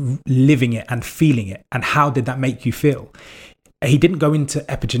living it and feeling it. And how did that make you feel? He didn't go into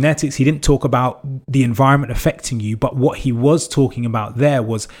epigenetics. He didn't talk about the environment affecting you. But what he was talking about there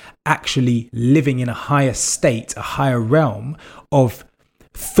was actually living in a higher state, a higher realm of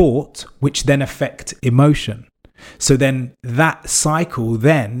thought, which then affect emotion. So then that cycle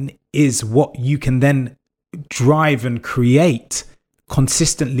then is what you can then drive and create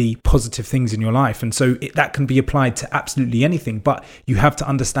consistently positive things in your life. And so that can be applied to absolutely anything, but you have to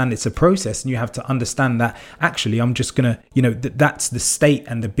understand it's a process, and you have to understand that actually I'm just going to, that's the state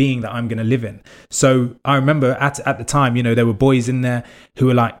and the being that I'm going to live in. So I remember at the time, there were boys in there who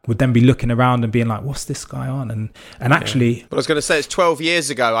were like, would then be looking around and being like, what's this guy on? And actually... But I was going to say, it's 12 years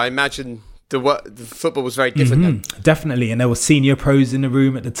ago. I imagine the football was very different then. Definitely. And there were senior pros in the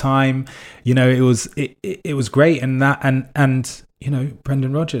room at the time. It was great. And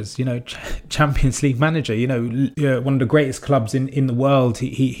Brendan Rodgers, Champions League manager, one of the greatest clubs in the world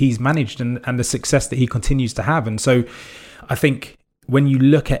he's managed, and the success that he continues to have. And so I think when you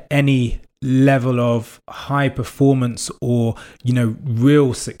look at any level of high performance or,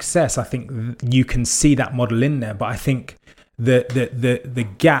 real success, I think you can see that model in there. But I think the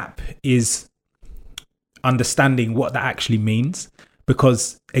gap is understanding what that actually means.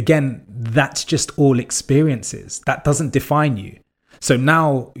 Because again, that's just all experiences. That doesn't define you. So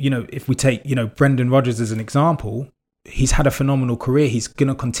now, if we take, Brendan Rodgers as an example, he's had a phenomenal career. He's going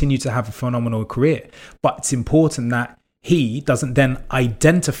to continue to have a phenomenal career. But it's important that he doesn't then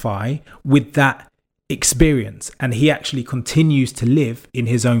identify with that experience, and he actually continues to live in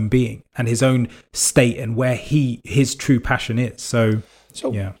his own being and his own state and where his true passion is. So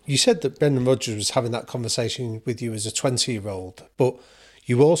yeah. You said that Brendan Rodgers was having that conversation with you as a 20-year-old, but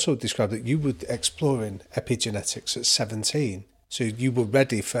you also described that you were exploring epigenetics at 17. So you were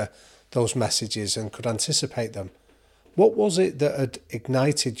ready for those messages and could anticipate them. What was it that had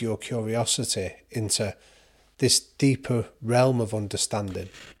ignited your curiosity into this deeper realm of understanding?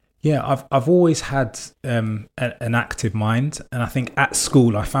 Yeah, I've always had an active mind, and I think at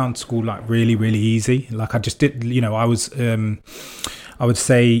school I found school like really, really easy. Like I just did, I was, I would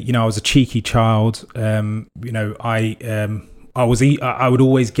say, I was a cheeky child. I would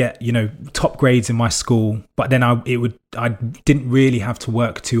always get, top grades in my school, but then I didn't really have to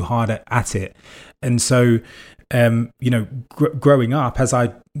work too hard at it. And so, growing up, as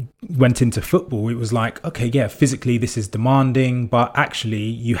I went into football, it was like, okay, yeah, physically this is demanding, but actually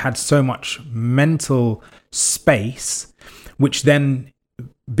you had so much mental space, which then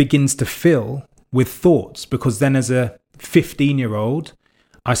begins to fill with thoughts. Because then as a 15-year-old,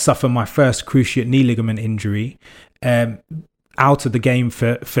 I suffer my first cruciate knee ligament injury, out of the game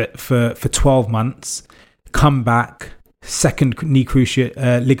for 12 months, come back, second knee cruciate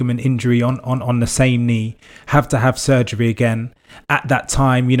ligament injury on the same knee, have to have surgery again. At that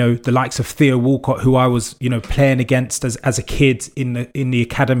time, the likes of Theo Walcott, who I was, playing against as a kid in the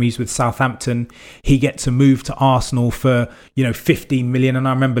academies with Southampton, he gets a move to Arsenal for, 15 million. And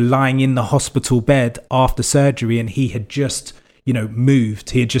I remember lying in the hospital bed after surgery, and he had just,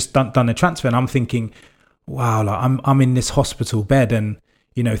 moved. He had just done a transfer, and I'm thinking, wow, like I'm in this hospital bed, and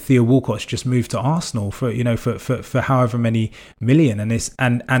Theo Walcott's just moved to Arsenal for for however many million,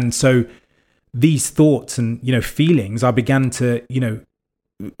 and so these thoughts and feelings, I began to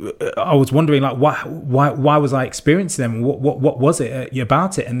I was wondering, like, why was I experiencing them? What was it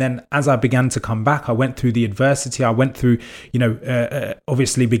about it? And then as I began to come back, I went through the adversity. I went through,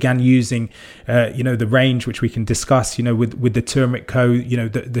 obviously began using, the range, which we can discuss, with the turmeric co,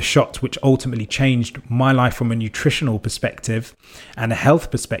 the shots, which ultimately changed my life from a nutritional perspective and a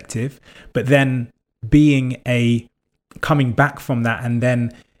health perspective. But then coming back from that, and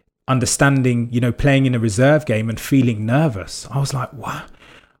then understanding, playing in a reserve game and feeling nervous. I was like,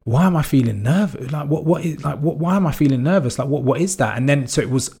 why am I feeling nervous? Like, why am I feeling nervous? Like, what is that? And then, so it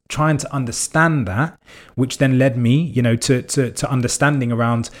was trying to understand that, which then led me, to understanding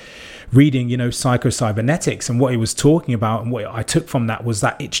around reading, psychocybernetics, and what he was talking about. And what I took from that was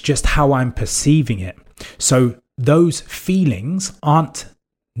that it's just how I'm perceiving it. So those feelings aren't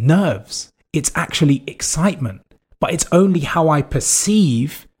nerves. It's actually excitement, but it's only how I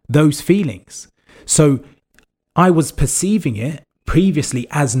perceive those feelings. So I was perceiving it previously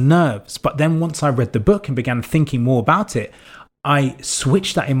as nerves, but then once I read the book and began thinking more about it, I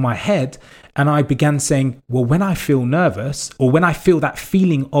switched that in my head, and I began saying, well, when I feel nervous, or when I feel that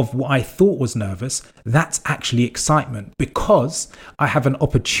feeling of what I thought was nervous, that's actually excitement, because I have an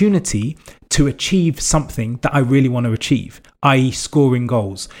opportunity to achieve something that I really want to achieve, i.e. scoring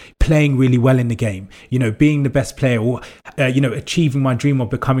goals, playing really well in the game, being the best player, or, achieving my dream of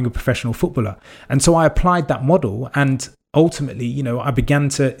becoming a professional footballer. And so I applied that model, and ultimately, I began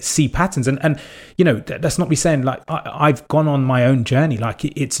to see patterns, and that's not me saying, like, I've gone on my own journey. Like,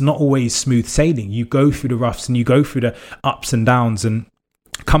 it's not always smooth sailing. You go through the roughs and you go through the ups and downs, and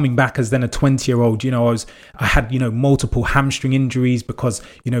coming back as then a 20-year-old, I had, multiple hamstring injuries because,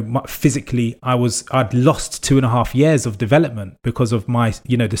 physically I'd lost 2.5 years of development because of my,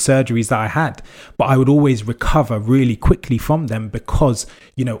 the surgeries that I had. But I would always recover really quickly from them because,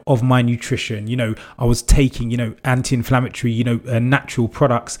 of my nutrition. I was taking, anti-inflammatory, natural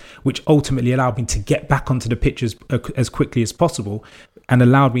products, which ultimately allowed me to get back onto the pitch as quickly as possible and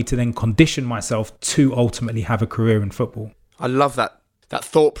allowed me to then condition myself to ultimately have a career in football. I love that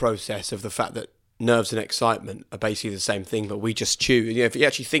thought process of the fact that nerves and excitement are basically the same thing, but we just choose. If you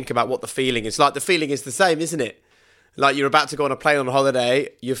actually think about what the feeling is like, the feeling is the same, isn't it? Like you're about to go on a plane on holiday,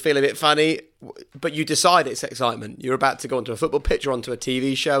 you feel a bit funny, but you decide it's excitement. You're about to go onto a football pitch or onto a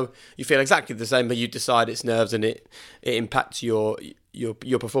TV show, you feel exactly the same, but you decide it's nerves and it impacts your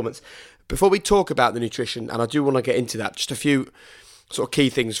performance. Before we talk about the nutrition, and I do want to get into that, just a few sort of key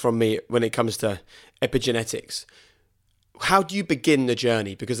things from me when it comes to epigenetics. How do you begin the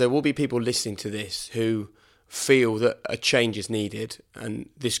journey? Because there will be people listening to this who feel that a change is needed, and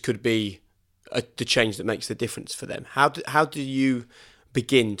this could be the change that makes the difference for them. How do you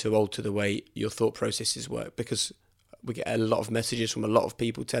begin to alter the way your thought processes work? Because we get a lot of messages from a lot of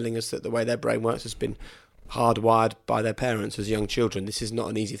people telling us that the way their brain works has been hardwired by their parents as young children. This is not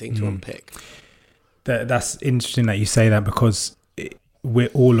an easy thing to unpick. That's interesting that you say that, because we're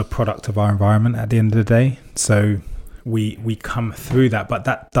all a product of our environment at the end of the day. So we come through that, but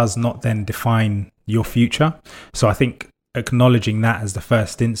that does not then define your future. So I think acknowledging that as the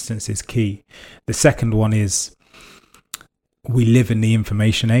first instance is key. The second one is we live in the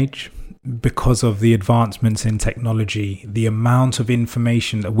information age. Because of the advancements in technology, the amount of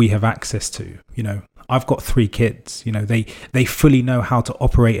information that we have access to, I've got 3 kids, they fully know how to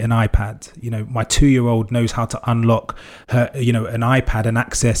operate an iPad. My 2-year-old knows how to unlock her, an iPad and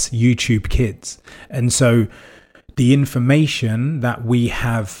access YouTube Kids. And so the information that we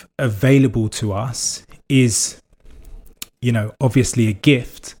have available to us is, obviously a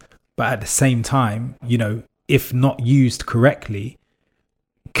gift, but at the same time, if not used correctly,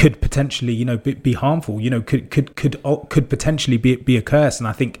 could potentially, be harmful, could potentially be a curse. And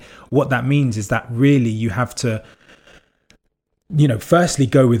I think what that means is that really you have to, firstly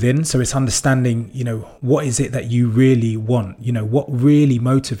go within. So it's understanding, what is it that you really want? What really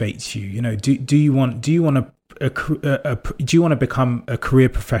motivates you? Do you want to become a career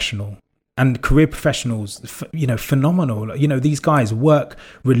professional? And career professionals, phenomenal. These guys work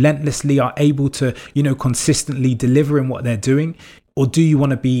relentlessly, are able to, consistently deliver in what they're doing. Or do you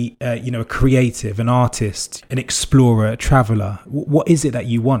want to be, a creative, an artist, an explorer, a traveler? What is it that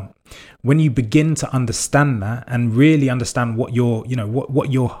you want? When you begin to understand that and really understand what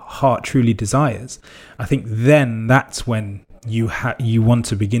what your heart truly desires, I think then that's when you want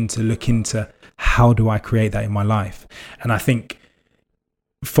to begin to look into, how do I create that in my life? And I think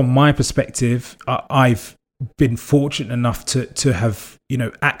from my perspective, I've been fortunate enough to have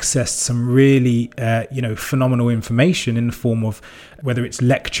accessed some really phenomenal information in the form of whether it's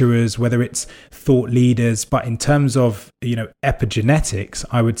lecturers, whether it's thought leaders. But in terms of epigenetics,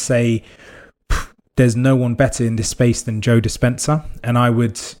 I would say there's no one better in this space than Joe Dispenza, and I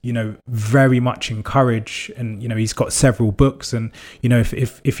would very much encourage, and he's got several books, and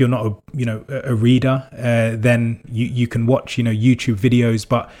if you're not a reader, then you can watch YouTube videos,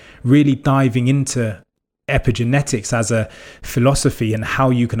 but really diving into epigenetics as a philosophy and how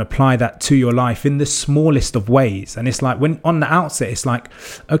you can apply that to your life in the smallest of ways. And it's like, when on the outset, it's like,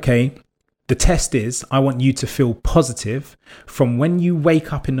 okay, the test is, I want you to feel positive from when you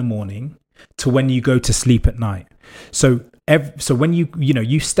wake up in the morning to when you go to sleep at night. So when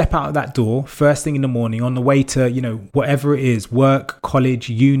you step out of that door first thing in the morning on the way to whatever it is, work, college,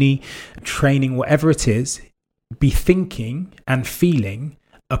 uni, training, whatever it is, be thinking and feeling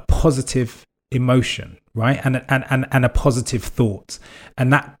a positive emotion, right? And a positive thought.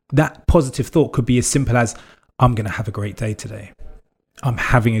 And that positive thought could be as simple as, I'm going to have a great day today. I'm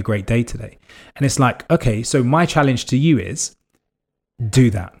having a great day today. And it's like, okay, so my challenge to you is do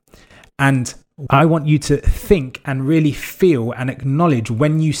that. And I want you to think and really feel and acknowledge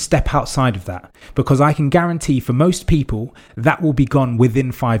when you step outside of that, because I can guarantee for most people that will be gone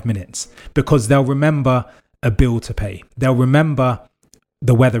within 5 minutes, because they'll remember a bill to pay. They'll remember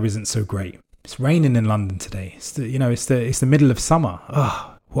the weather isn't so great. It's raining in London today. It's the middle of summer.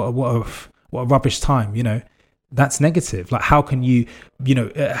 Oh, what a rubbish time. That's negative. Like, how can you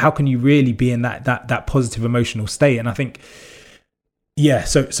really be in that positive emotional state? And I think, yeah.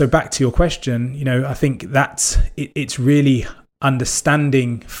 So back to your question, I think that's it. It's really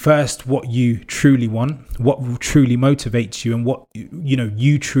understanding first what you truly want, what truly motivates you, and what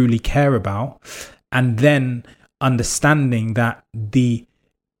you truly care about, and then understanding that the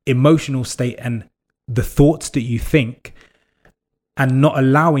emotional state and the thoughts that you think, and not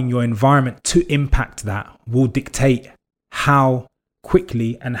allowing your environment to impact that, will dictate how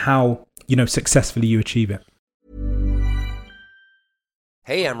quickly and how, successfully you achieve it.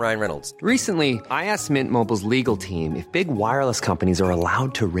 Hey, I'm Ryan Reynolds. Recently, I asked Mint Mobile's legal team if big wireless companies are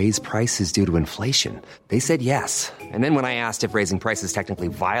allowed to raise prices due to inflation. They said yes. And then when I asked if raising prices technically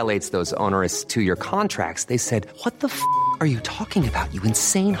violates those onerous 2-year contracts, they said, "What the f*** are you talking about, you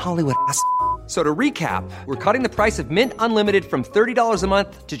insane Hollywood ass?" So to recap, we're cutting the price of Mint Unlimited from $30 a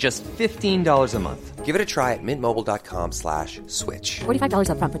month to just $15 a month. Give it a try at mintmobile.com/switch. $45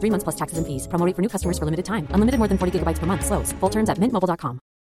 up front for 3 months plus taxes and fees. Promo rate for new customers for limited time. Unlimited more than 40 gigabytes per month. Slows full terms at mintmobile.com.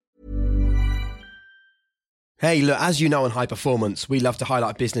 Hey, look, as you know on High Performance, we love to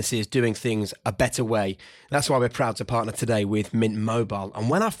highlight businesses doing things a better way. That's why we're proud to partner today with Mint Mobile. And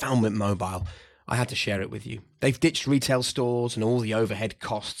when I found Mint Mobile, I had to share it with you. They've ditched retail stores and all the overhead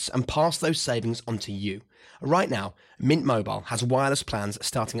costs and passed those savings on to you. Right now, Mint Mobile has wireless plans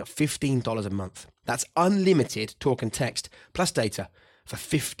starting at $15 a month. That's unlimited talk and text plus data for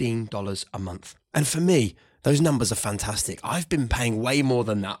 $15 a month. And for me, those numbers are fantastic. I've been paying way more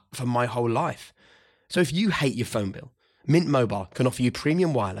than that for my whole life. So if you hate your phone bill, Mint Mobile can offer you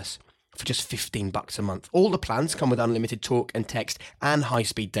premium wireless for just $15 a month. All the plans come with unlimited talk and text and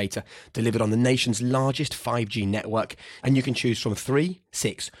high-speed data delivered on the nation's largest 5G network, and you can choose from 3,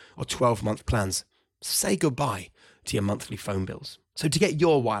 6 or 12-month plans. Say goodbye to your monthly phone bills. So to get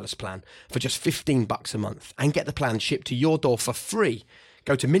your wireless plan for just $15 a month and get the plan shipped to your door for free,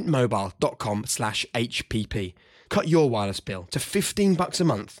 go to mintmobile.com/HPP. Cut your wireless bill to $15 a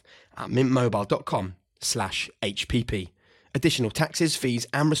month at mintmobile.com/HPP. Additional taxes, fees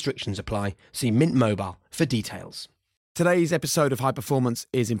and restrictions apply. See Mint Mobile for details. Today's episode of High Performance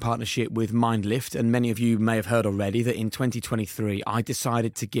is in partnership with MindLift, and many of you may have heard already that in 2023 I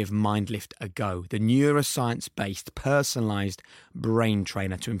decided to give MindLift a go, the neuroscience-based personalised brain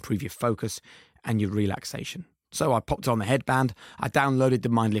trainer to improve your focus and your relaxation. So I popped on the headband, I downloaded the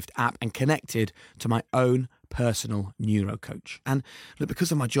MindLift app and connected to my own personal neuro coach. And look,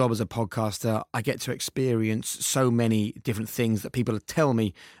 because of my job as a podcaster, I get to experience so many different things that people tell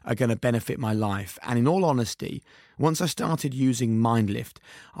me are going to benefit my life. And in all honesty, once I started using MindLift,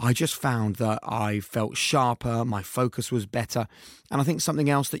 I just found that I felt sharper, my focus was better. And I think something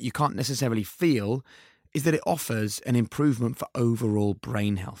else that you can't necessarily feel is that it offers an improvement for overall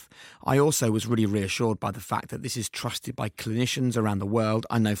brain health. I also was really reassured by the fact that this is trusted by clinicians around the world.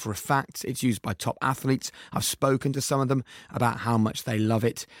 I know for a fact it's used by top athletes. I've spoken to some of them about how much they love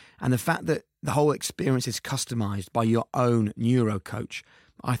it. And the fact that the whole experience is customized by your own neuro coach,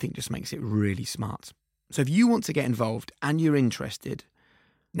 I think just makes it really smart. So if you want to get involved and you're interested,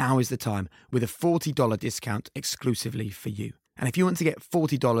 now is the time with a $40 discount exclusively for you. And if you want to get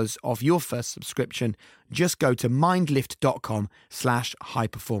 $40 off your first subscription, just go to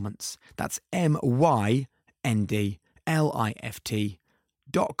mindlift.com/highperformance. That's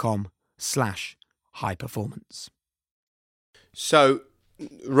MYNDLIFT.com/highperformance. So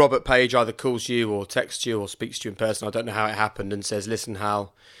Robert Page either calls you or texts you or speaks to you in person, I don't know how it happened, and says, "Listen,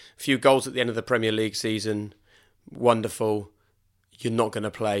 Hal, a few goals at the end of the Premier League season, wonderful, you're not going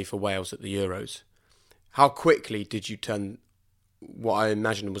to play for Wales at the Euros." How quickly did you turn what I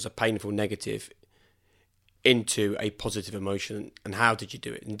imagine was a painful negative into a positive emotion, and how did you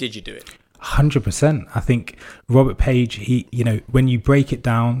do it, and did you do it? 100%. I think Robert Page, he, when you break it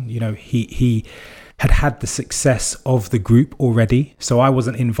down, he had the success of the group already. So I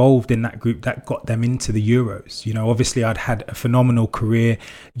wasn't involved in that group that got them into the Euros. Obviously I'd had a phenomenal career,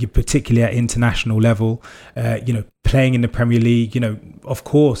 particularly at international level, playing in the Premier League, of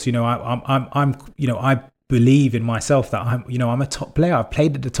course, I believe in myself that I'm a top player. I've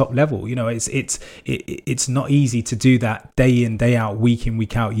played at the top level. It's not easy to do that day in, day out, week in,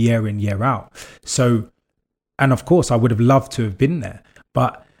 week out, year in, year out. So, and of course I would have loved to have been there,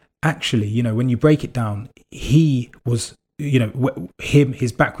 but actually, when you break it down, he was,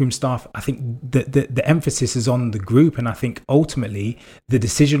 his backroom staff, I think the emphasis is on the group. And I think ultimately the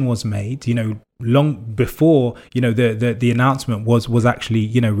decision was made, long before, the announcement was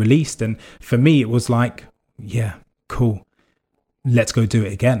actually, released. And for me, it was like, yeah, cool, let's go do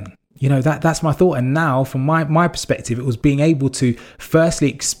it again. That's my thought. And now from my perspective, it was being able to firstly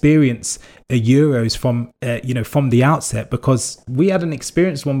experience a Euros from the outset, because we hadn't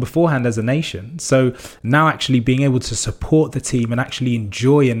experienced one beforehand as a nation. So now actually being able to support the team and actually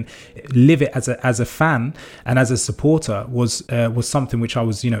enjoy and live it as a fan and as a supporter was something which I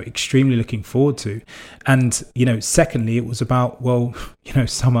was, extremely looking forward to. And, secondly, it was about,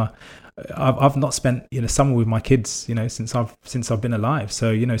 Summer, I've not spent summer with my kids since I've been alive.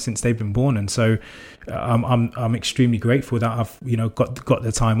 So since they've been born, and so I'm extremely grateful that I've got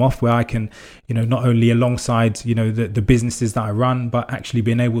the time off where I can not only alongside the businesses that I run, but actually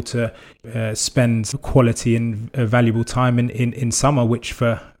being able to spend quality and valuable time in summer, which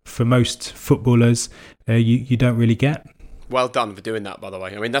for most footballers you don't really get. Well done for doing that, by the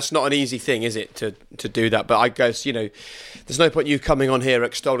way. I mean, that's not an easy thing, is it, to do that? But I guess, there's no point you coming on here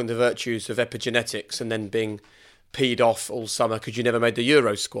extolling the virtues of epigenetics and then being peed off all summer because you never made the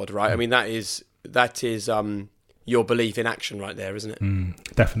Euro squad, right? I mean, that is your belief in action right there, isn't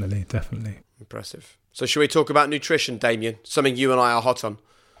it? Definitely. Impressive. So should we talk about nutrition, Damien? Something you and I are hot on.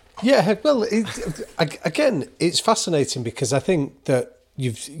 Yeah, well, again, it's fascinating because I think that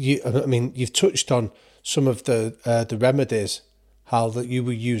you've touched on some of the remedies, Hal, that you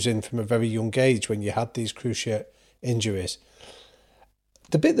were using from a very young age when you had these cruciate injuries.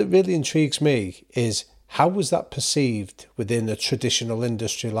 The bit that really intrigues me is how was that perceived within a traditional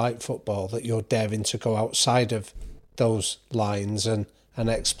industry like football, that you're daring to go outside of those lines and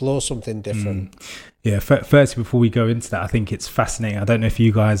explore something different? Yeah, firstly, before we go into that, I think it's fascinating. I don't know if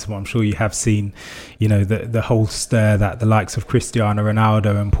you guys, well, I'm sure you have seen, the whole stir that the likes of Cristiano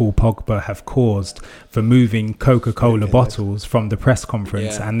Ronaldo and Paul Pogba have caused for moving Coca-Cola bottles from the press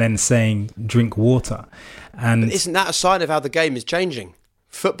conference and then saying, drink water. And but isn't that a sign of how the game is changing?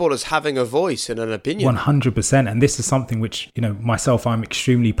 Footballers having a voice and an opinion. 100%. And this is something which, myself, I'm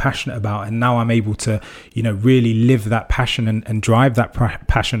extremely passionate about. And now I'm able to, really live that passion and drive that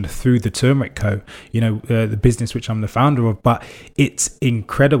passion through the Turmeric Co., the business which I'm the founder of. But it's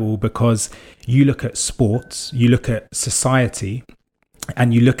incredible because you look at sports, you look at society,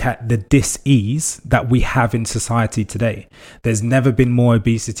 and you look at the dis-ease that we have in society today. There's never been more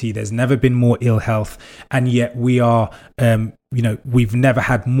obesity. There's never been more ill health. And yet we are, we've never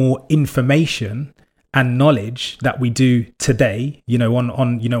had more information and knowledge that we do today,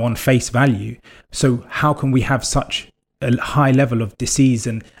 on face value. So how can we have such a high level of disease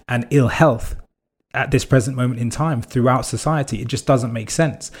and ill health at this present moment in time throughout society? It just doesn't make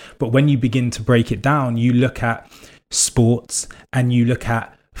sense. But when you begin to break it down, you look at sports and you look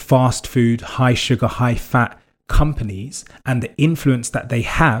at fast food, high sugar, high fat companies and the influence that they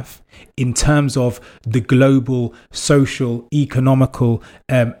have in terms of the global social, economical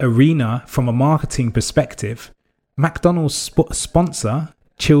arena from a marketing perspective. McDonald's sponsor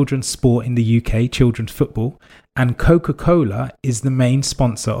children's sport in the UK, children's football, and Coca-Cola is the main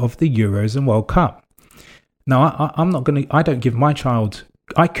sponsor of the Euros and World Cup. Now, I don't give my child,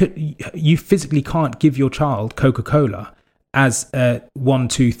 you physically can't give your child Coca-Cola as a 1,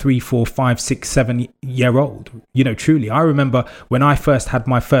 2, 3, 4, 5, 6, 7 year old. Truly, I remember when I first had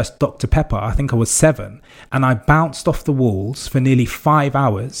my first Dr. Pepper, I think I was 7, and I bounced off the walls for nearly 5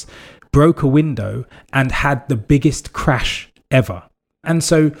 hours, broke a window, and had the biggest crash ever. And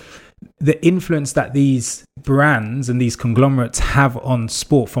so the influence that these brands and these conglomerates have on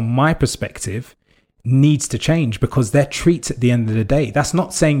sport, from my perspective, needs to change, because they're treats at the end of the day. That's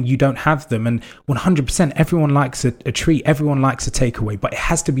not saying you don't have them, and 100% everyone likes a treat, everyone likes a takeaway, but it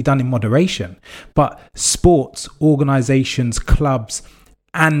has to be done in moderation. But sports organizations, clubs,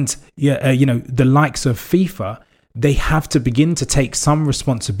 and the likes of FIFA, they have to begin to take some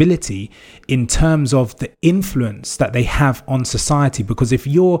responsibility in terms of the influence that they have on society. Because if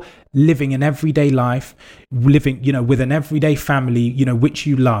you're living an everyday life, living with an everyday family, which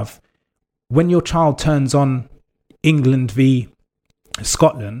you love, when your child turns on England v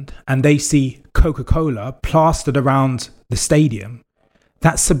Scotland and they see Coca-Cola plastered around the stadium,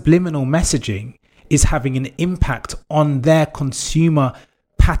 that subliminal messaging is having an impact on their consumer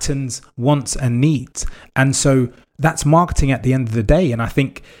patterns, wants and needs. And so that's marketing at the end of the day. And I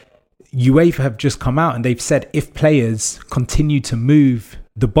think UEFA have just come out and they've said if players continue to move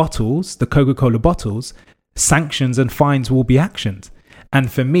the bottles, the Coca-Cola bottles, sanctions and fines will be actioned. And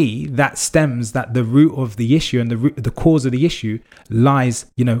for me, that stems that the root of the issue and the cause of the issue lies,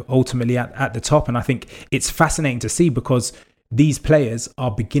 ultimately at the top. And I think it's fascinating to see, because these players are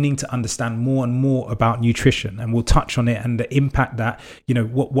beginning to understand more and more about nutrition, and we'll touch on it and the impact that,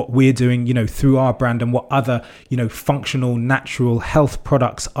 what we're doing, through our brand, and what other, functional, natural health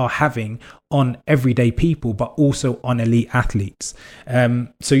products are having on everyday people, but also on elite athletes.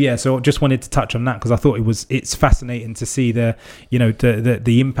 So I just wanted to touch on that, because I thought it's fascinating to see the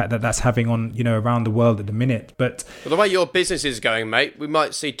impact that's having on, around the world at the minute. But the way your business is going, mate, we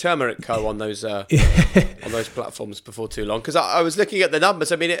might see Turmeric Co. on those on those platforms before too long. Because I was looking at the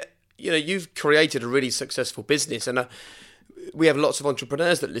numbers. I mean, you've created a really successful business, and we have lots of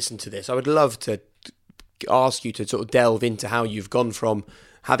entrepreneurs that listen to this. I would love to ask you to sort of delve into how you've gone from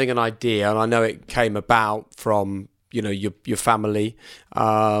having an idea, and I know it came about from, you know, your family,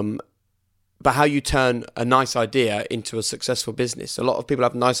 but how you turn a nice idea into a successful business. A lot of people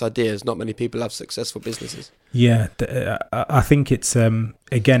have nice ideas. Not many people have successful businesses. Yeah, I think it's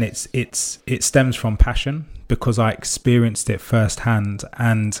again, it stems from passion, because I experienced it firsthand,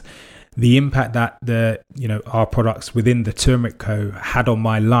 and the impact that our products within the Turmeric Co. had on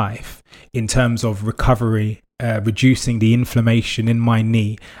my life in terms of recovery, reducing the inflammation in my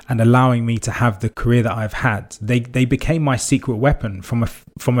knee and allowing me to have the career that I've had. They became my secret weapon from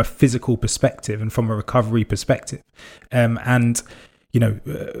a physical perspective and from a recovery perspective. And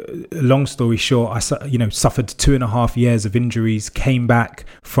long story short, I suffered 2.5 years of injuries, came back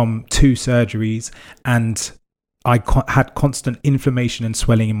from 2 surgeries, and I had constant inflammation and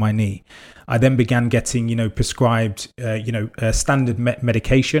swelling in my knee. I then began getting, prescribed, standard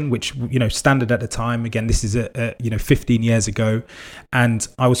medication, which, standard at the time. Again, this is 15 years ago, and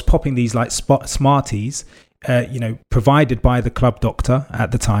I was popping these like Smarties, provided by the club doctor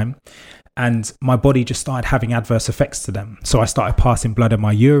at the time, and my body just started having adverse effects to them. So I started passing blood in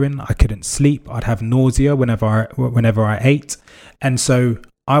my urine. I couldn't sleep. I'd have nausea whenever I ate, and so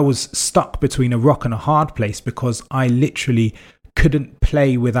I was stuck between a rock and a hard place, because I literally couldn't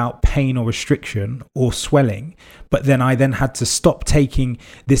play without pain or restriction or swelling. But then I had to stop taking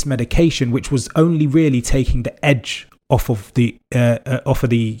this medication, which was only really taking the edge off of the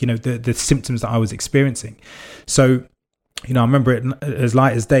symptoms that I was experiencing. So, I remember it as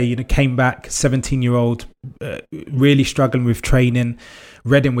light as day. Came back, 17-year-old, really struggling with training.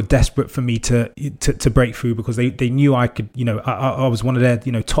 Reading were desperate for me to break through, because they knew I could. I was one of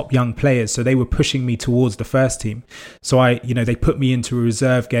their top young players, so they were pushing me towards the first team. So they put me into a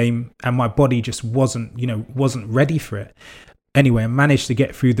reserve game, and my body just wasn't ready for it. Anyway, I managed to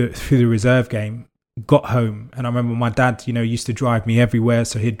get through the reserve game. Got home, and I remember my dad, used to drive me everywhere,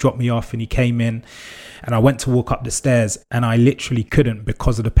 so he'd drop me off, and he came in, and I went to walk up the stairs, and I literally couldn't,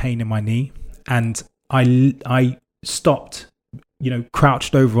 because of the pain in my knee, and I stopped,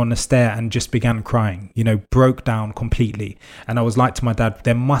 crouched over on the stair and just began crying, broke down completely. And I was like to my dad,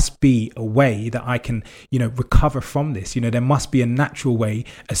 there must be a way that I can, recover from this. There must be a natural way,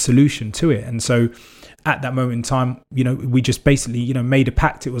 a solution to it. And so at that moment in time, we just basically, made a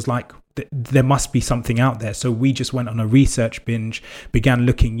pact. It was like, there must be something out there. So we just went on a research binge, began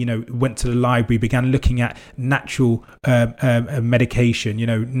looking, went to the library, began looking at natural medication,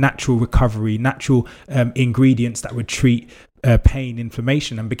 natural recovery, natural ingredients that would treat pain,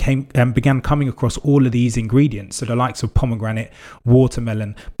 inflammation, and began coming across all of these ingredients. So the likes of pomegranate,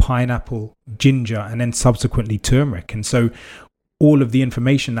 watermelon, pineapple, ginger, and then subsequently turmeric. And so all of the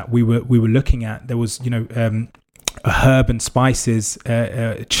information that we were looking at, there was, a herb and spices,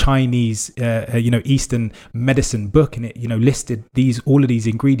 Chinese, Eastern medicine book, and it, listed all of these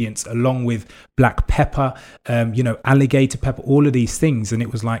ingredients along with black pepper, alligator pepper, all of these things. And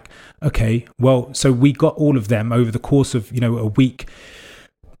it was like, okay, well, so we got all of them over the course of, a week.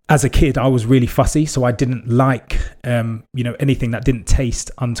 As a kid, I was really fussy, so I didn't like, anything that didn't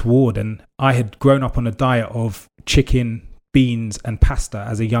taste untoward. And I had grown up on a diet of chicken, beans and pasta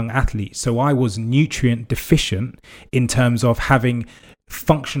as a young athlete. So I was nutrient deficient in terms of having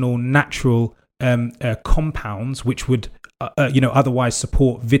functional, natural compounds, which would, otherwise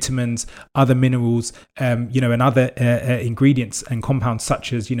support vitamins, other minerals, and other ingredients and compounds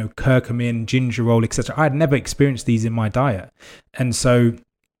such as, curcumin, gingerol, etc. I had never experienced these in my diet. And so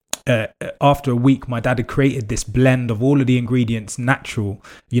after a week, my dad had created this blend of all of the ingredients, natural,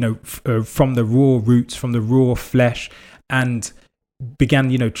 from the raw roots, from the raw flesh, and began,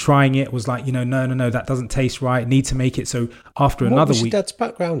 trying it. Was like, no, that doesn't taste right. Need to make it. So after another week. What was your dad's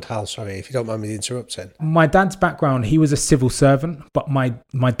background, Hal? Sorry, if you don't mind me interrupting. My dad's background, he was a civil servant, but my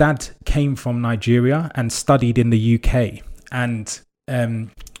dad came from Nigeria and studied in the UK. And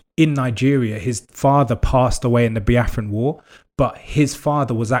in Nigeria, his father passed away in the Biafran War, but his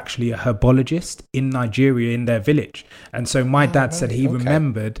father was actually a herbologist in Nigeria in their village. And so my dad said he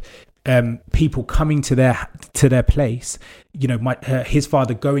remembered people coming to their place, his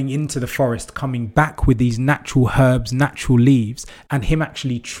father going into the forest, coming back with these natural herbs, natural leaves, and him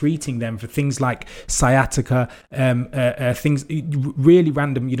actually treating them for things like sciatica, things really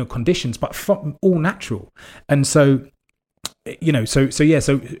random, conditions, but all natural. And so So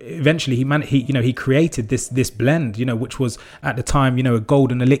eventually he created this blend, which was at the time, a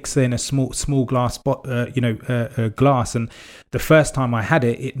golden elixir in a small glass glass. And the first time I had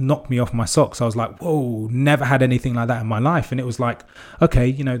it, it knocked me off my socks. I was like, whoa, never had anything like that in my life. And it was like,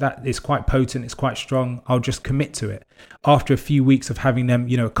 okay, that is quite potent. It's quite strong. I'll just commit to it. After a few weeks of having them,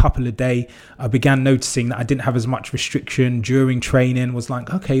 a couple a day, I began noticing that I didn't have as much restriction during training. Was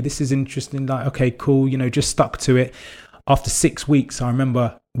like, okay, this is interesting. Like, okay, cool. Just stuck to it. After 6 weeks, I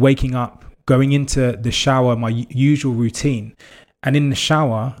remember waking up, going into the shower, my usual routine. And in the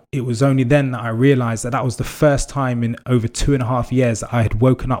shower, it was only then that I realized that was the first time in over 2.5 years that I had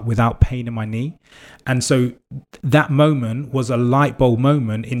woken up without pain in my knee. And so that moment was a light bulb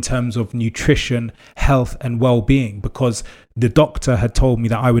moment in terms of nutrition, health, and well-being, because the doctor had told me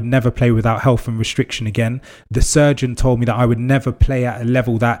that I would never play without health and restriction again. The surgeon told me that I would never play at a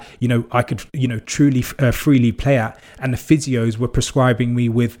level that, I could, truly freely play at. And the physios were prescribing me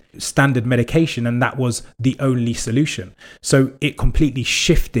with standard medication, and that was the only solution. So it completely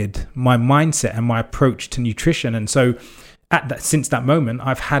shifted my mindset and my approach to nutrition. And so since that moment,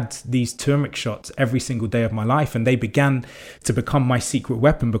 I've had these turmeric shots every single day of my life, and they began to become my secret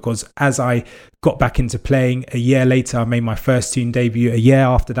weapon, because as I got back into playing, a year later, I made my first team debut. A year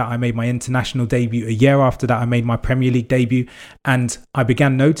after that, I made my international debut. A year after that, I made my Premier League debut. And I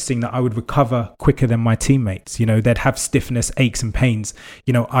began noticing that I would recover quicker than my teammates. They'd have stiffness, aches and pains.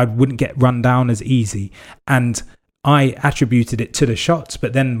 I wouldn't get run down as easy. And I attributed it to the shots,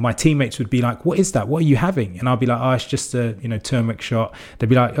 but then my teammates would be like, what is that? What are you having? And I'll be like, oh, it's just a, turmeric shot. They'd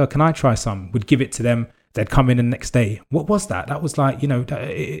be like, oh, can I try some? Would give it to them. They'd come in the next day. What was that? That was like,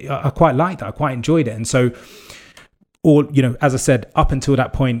 I quite liked it. I quite enjoyed it. And so as I said, up until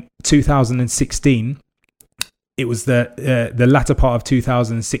that point, 2016, it was the latter part of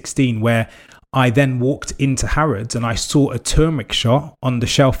 2016 where I then walked into Harrods and I saw a turmeric shot on the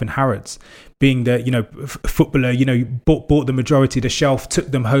shelf in Harrods. Being the, footballer, bought the majority of the shelf,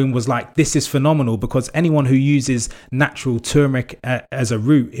 took them home, was like, this is phenomenal, because anyone who uses natural turmeric as a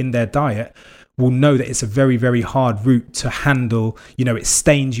root in their diet will know that it's a very, very hard root to handle. It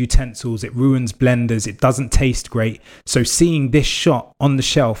stains utensils, it ruins blenders, it doesn't taste great. So seeing this shot on the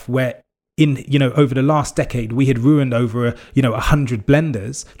shelf where over the last decade, we had ruined over 100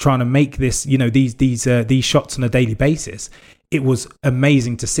 blenders trying to make this, these shots on a daily basis. It was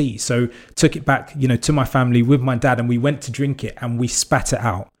amazing to see. So took it back, to my family with my dad, and we went to drink it and we spat it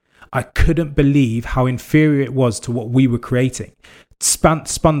out. I couldn't believe how inferior it was to what we were creating. Spun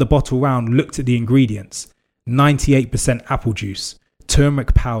the bottle round, looked at the ingredients. 98% apple juice,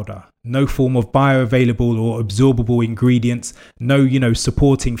 turmeric powder, no form of bioavailable or absorbable ingredients, no,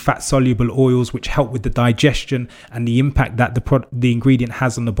 supporting fat-soluble oils which help with the digestion and the impact that the ingredient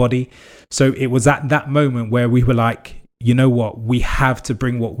has on the body. So it was at that moment where we were like, you know what, we have to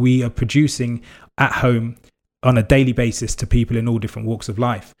bring what we are producing at home on a daily basis to people in all different walks of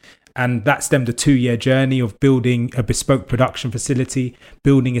life. And that stemmed a 2-year journey of building a bespoke production facility,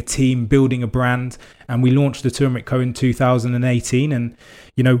 building a team, building a brand. And we launched the Turmeric Co. in 2018. And,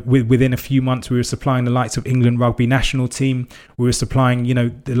 within a few months, we were supplying the likes of England rugby national team. We were supplying,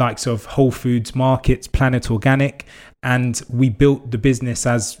 the likes of Whole Foods Markets, Planet Organic. And we built the business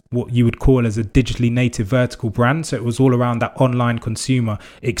as what you would call as a digitally native vertical brand. So it was all around that online consumer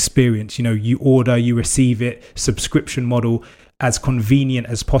experience. You order, you receive it, subscription model, as convenient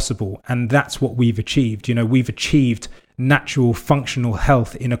as possible. And that's what we've achieved. We've achieved natural functional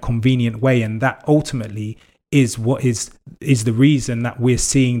health in a convenient way. And that ultimately is what is the reason that we're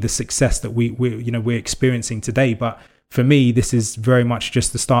seeing the success that we're experiencing today. But for me, this is very much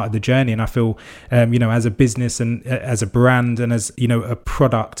just the start of the journey. And I feel, as a business and as a brand and as, a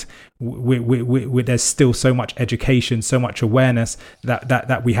product, there's still so much education, so much awareness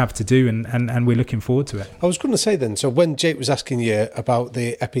that we have to do. And we're looking forward to it. I was going to say then, so when Jake was asking you about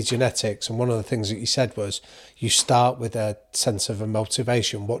the epigenetics, and one of the things that you said was you start with a sense of a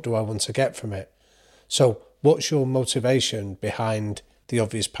motivation. What do I want to get from it? So what's your motivation behind the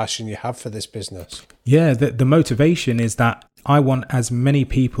obvious passion you have for this business? Yeah, the motivation is that I want as many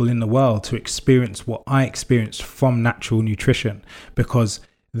people in the world to experience what I experienced from natural nutrition, because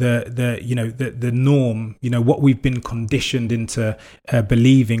the norm, what we've been conditioned into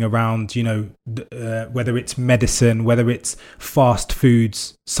believing around, whether it's medicine, whether it's fast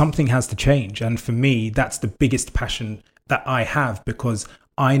foods, something has to change. And for me, that's the biggest passion that I have, because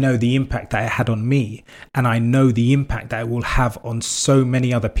I know the impact that it had on me, and I know the impact that it will have on so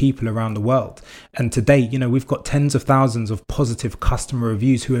many other people around the world. And today, you know, we've got tens of thousands of positive customer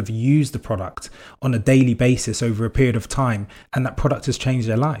reviews who have used the product on a daily basis over a period of time, and that product has changed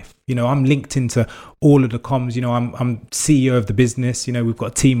their life. You know, I'm linked into all of the comms. You know, I'm CEO of the business. You know, we've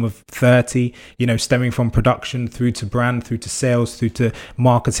got a team of 30, you know, stemming from production through to brand, through to sales, through to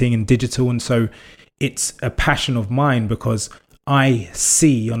marketing and digital. And so it's a passion of mine because I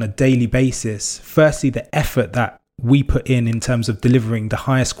see on a daily basis, firstly, the effort that we put in terms of delivering the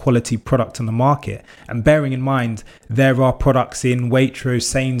highest quality product on the market. And bearing in mind, there are products in Waitrose,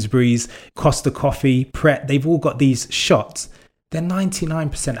 Sainsbury's, Costa Coffee, Pret. They've all got these shots. They're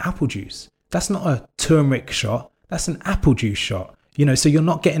 99% apple juice. That's not a turmeric shot. That's an apple juice shot. You know, so you're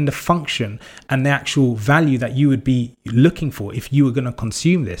not getting the function and the actual value that you would be looking for if you were going to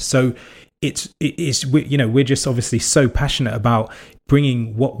consume this. So we're just obviously so passionate about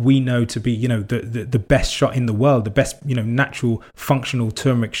bringing what we know to be, you know, the best shot in the world, the best, you know, natural functional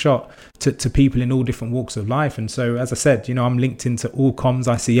turmeric shot to people in all different walks of life. And so, as I said, you know, I'm linked into all comms.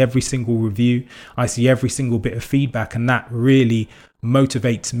 I see every single review. I see every single bit of feedback, and that really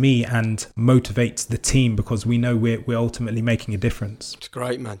motivates me and motivates the team because we know we're ultimately making a difference. It's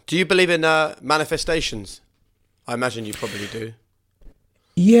great, man. Do you believe in manifestations? I imagine you probably do.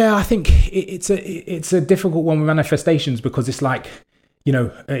 Yeah, I think it's a difficult one with manifestations because it's like, you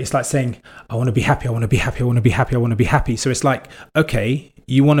know, it's like saying, I want to be happy, I want to be happy, I want to be happy, I want to be happy. So it's like, okay,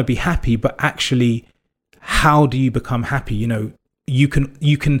 you want to be happy, but actually, how do you become happy? You know, you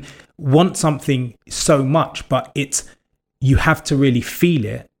can want something so much, but you have to really feel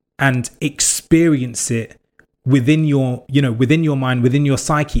it and experience it within your, you know, within your mind, within your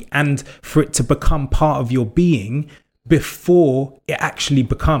psyche, and for it to become part of your being before it actually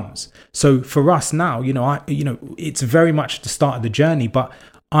becomes. So for us now, you know, it's very much the start of the journey, but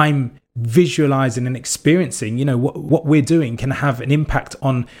I'm visualizing and experiencing, you know, what we're doing can have an impact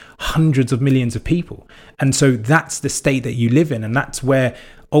on hundreds of millions of people. And so that's the state that you live in. And that's where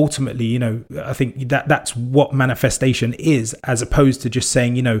ultimately, you know, I think that's what manifestation is, as opposed to just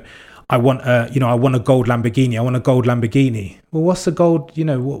saying, you know, I want a gold Lamborghini. I want a gold Lamborghini. Well, what's the gold? You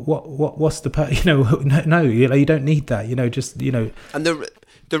know, what's the, you know, no, you don't need that. You know, just, you know. And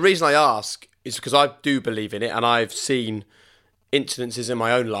the reason I ask is because I do believe in it, and I've seen incidences in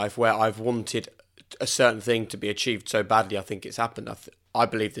my own life where I've wanted a certain thing to be achieved so badly. I think it's happened. I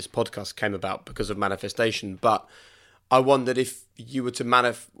believe this podcast came about because of manifestation, but I wondered if you were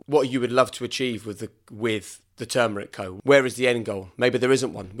to what you would love to achieve with the Turmeric Co. Where is the end goal? Maybe there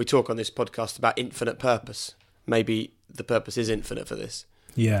isn't one. We talk on this podcast about infinite purpose. Maybe the purpose is infinite for this.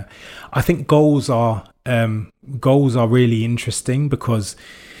 Yeah, I think goals are really interesting because,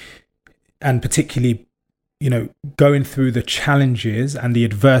 and particularly, you know, going through the challenges and the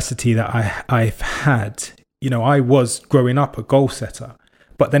adversity that I've had. You know, I was growing up a goal setter,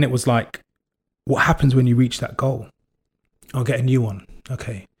 but then it was like, what happens when you reach that goal? I'll get a new one.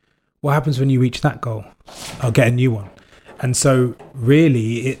 Okay. What happens when you reach that goal? I'll get a new one. And so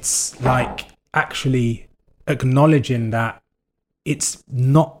really it's like actually acknowledging that it's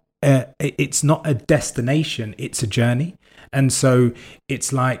not a destination, it's a journey. And so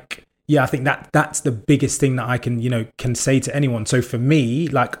it's like, yeah, I think that's the biggest thing that I can say to anyone. So for me,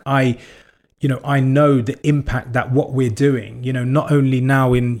 like I know the impact that what we're doing, you know, not only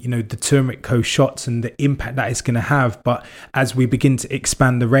now in, you know, the Turmeric Co shots and the impact that it's going to have, but as we begin to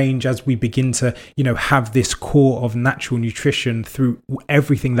expand the range, as we begin to, you know, have this core of natural nutrition through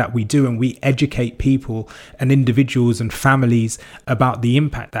everything that we do, and we educate people and individuals and families about the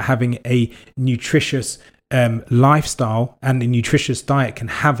impact that having a nutritious lifestyle and a nutritious diet can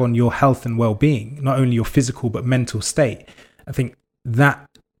have on your health and well-being, not only your physical but mental state. I think that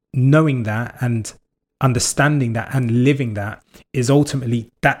knowing that and understanding that and living that is ultimately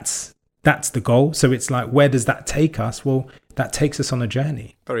that's the goal. So it's like, where does that take us? Well, that takes us on a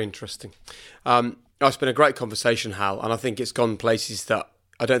journey. Very interesting. It's been a great conversation, Hal, and I think it's gone places that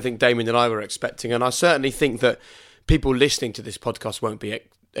I don't think Damien and I were expecting, and I certainly think that people listening to this podcast won't be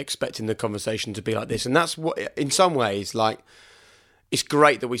expecting the conversation to be like this. And that's what, in some ways, like, it's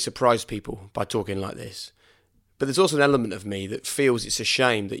great that we surprise people by talking like this. But there's also an element of me that feels it's a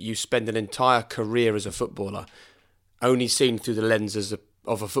shame that you spend an entire career as a footballer only seen through the lenses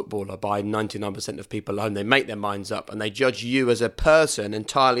of a footballer by 99% of people alone. They make their minds up and they judge you as a person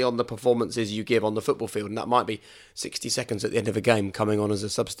entirely on the performances you give on the football field. And that might be 60 seconds at the end of a game coming on as a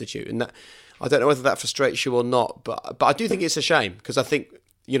substitute. And that, I don't know whether that frustrates you or not, but I do think it's a shame because I think,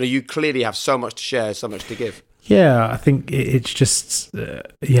 you know, you clearly have so much to share, so much to give. Yeah, I think it's just,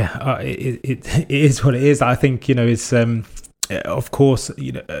 it is what it is. I think, you know, it's of course,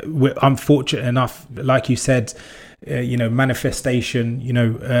 I'm fortunate enough, like you said, manifestation,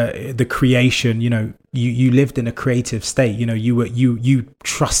 the creation, you lived in a creative state, you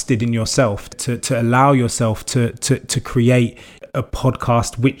trusted in yourself to allow yourself to create a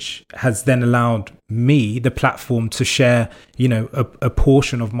podcast, which has then allowed me the platform to share, a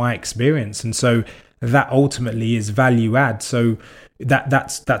portion of my experience. And so that ultimately is value add. So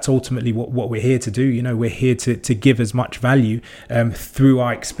that's ultimately what we're here to do. We're here to give as much value through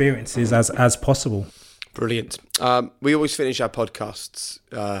our experiences as possible. Brilliant. We always finish our podcasts,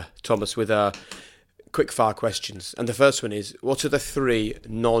 Thomas, with quick fire questions. And the first one is, what are the 3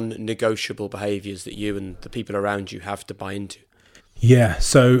 non-negotiable behaviours that you and the people around you have to buy into? Yeah,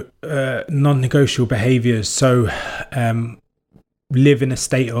 so non-negotiable behaviours. So live in a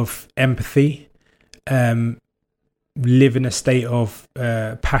state of empathy, live in a state of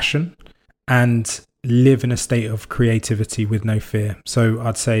passion, and live in a state of creativity with no fear. So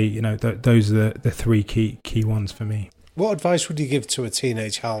I'd say, those are the 3 key ones for me. What advice would you give to a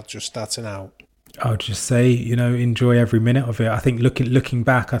teenage Hal just starting out? I would just say, enjoy every minute of it. I think looking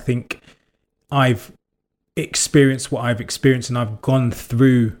back, I think I've experienced what I've experienced, and I've gone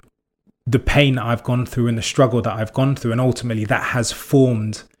through the pain that I've gone through and the struggle that I've gone through, and ultimately that has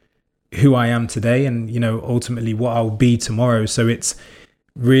formed who I am today, and ultimately what I'll be tomorrow. So it's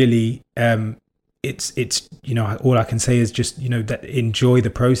really it's all I can say is just that enjoy the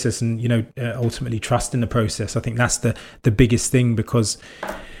process, and ultimately trust in the process. I think that's the biggest thing, because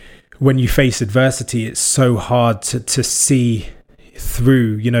when you face adversity, it's so hard to see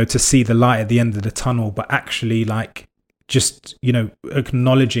through, to see the light at the end of the tunnel, but actually just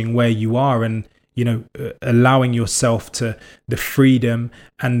acknowledging where you are, and allowing yourself to the freedom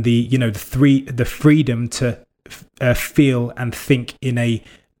and the freedom to feel and think in a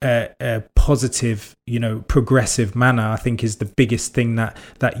positive, progressive manner, I think is the biggest thing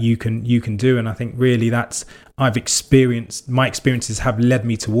that you can do. And I think really my experiences have led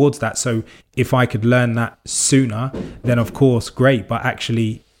me towards that. So if I could learn that sooner, then of course, great. But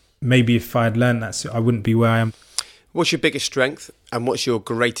actually, maybe if I had learned that, I wouldn't be where I am. What's your biggest strength and what's your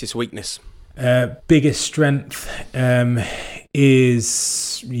greatest weakness? Biggest strength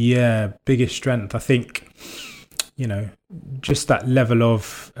biggest strength, I think, just that level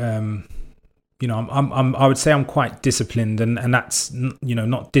of, I would say I'm quite disciplined, and that's,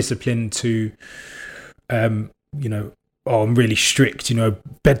 not disciplined to, I'm really strict,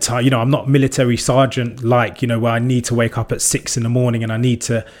 bedtime, I'm not military sergeant, where I need to wake up at 6 a.m.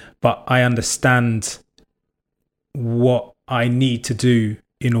 and but I understand what I need to do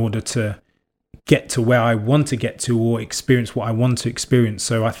in order to get to where I want to get to, or experience what I want to experience.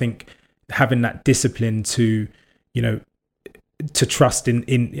 So I think having that discipline to, to trust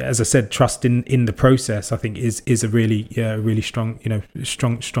in, as I said, trust in the process, I think is a really strong,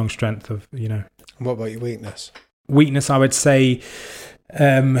 strong strength of, What about your weakness? Weakness, I would say,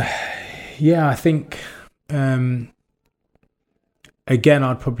 I think, again,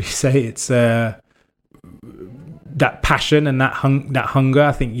 I'd probably say it's, that passion and that hunger.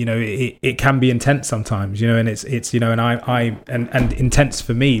 I think it can be intense sometimes, and it's and intense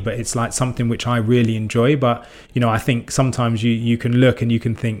for me, but it's like something which I really enjoy. But I think sometimes you can look and you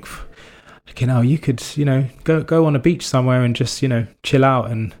can think, you could go on a beach somewhere and just chill out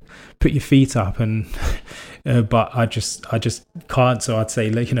and put your feet up, and but I just can't. So I'd say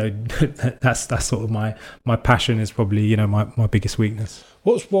that's sort of my passion is probably my biggest weakness.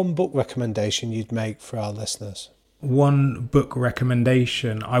 What's one book recommendation you'd make for our listeners? One book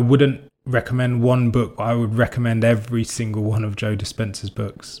recommendation. I wouldn't recommend one book, but I would recommend every single one of Joe Dispenza's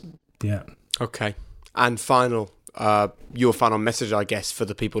books. Yeah. Okay. And your final message, I guess, for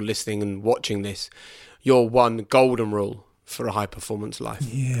the people listening and watching this, your one golden rule for a high performance life.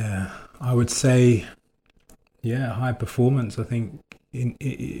 Yeah, I would say, high performance. I think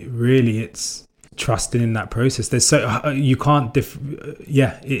it's trusting in that process. There's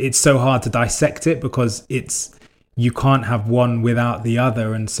it's so hard to dissect it, because you can't have one without the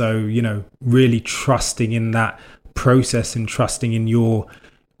other. And so, really trusting in that process and trusting in your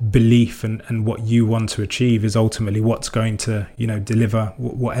belief and what you want to achieve is ultimately what's going to, deliver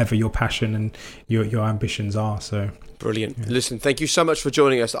whatever your passion and your ambitions are. So brilliant. Yeah. Listen, thank you so much for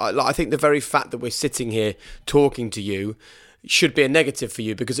joining us. I think the very fact that we're sitting here talking to you should be a negative for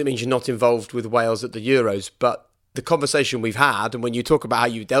you, because it means you're not involved with Wales at the Euros. But the conversation we've had, and when you talk about how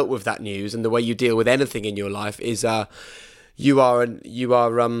you dealt with that news and the way you deal with anything in your life, is you are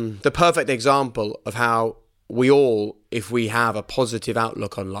the perfect example of how we all, if we have a positive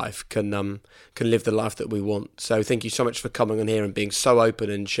outlook on life, can live the life that we want. So thank you so much for coming on here and being so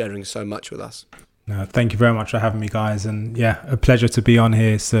open and sharing so much with us. No, thank you very much for having me, guys. And yeah, a pleasure to be on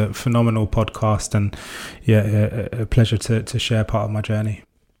here. It's a phenomenal podcast, and yeah, a pleasure to share part of my journey.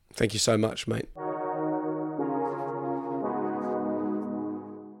 Thank you so much, mate.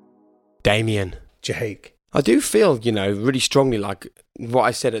 Damien. Jake. I do feel, really strongly, like what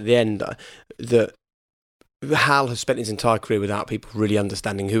I said at the end, that Hal has spent his entire career without people really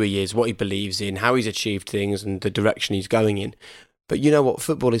understanding who he is, what he believes in, how he's achieved things, and the direction he's going in. But you know what?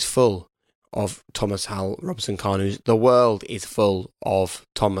 Football is full of Thomas Hal Robson-Kanus. The world is full of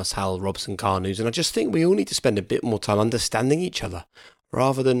Thomas Hal Robson-Kanus. And I just think we all need to spend a bit more time understanding each other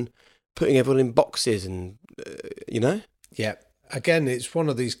rather than putting everyone in boxes and, Yeah. Again, it's one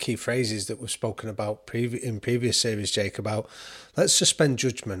of these key phrases that we've spoken about in previous series, Jake, about let's suspend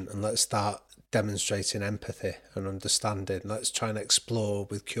judgment and let's start demonstrating empathy and understanding. Let's try and explore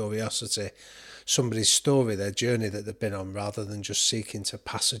with curiosity somebody's story, their journey that they've been on, rather than just seeking to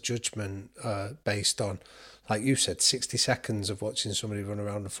pass a judgment based on, like you said, 60 seconds of watching somebody run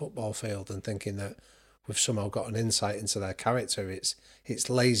around a football field and thinking that we've somehow got an insight into their character. It's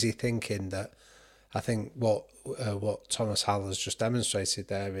lazy thinking. That I think what Thomas Hal has just demonstrated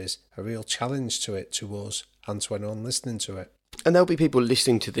there is a real challenge to us and to anyone listening to it. And there'll be people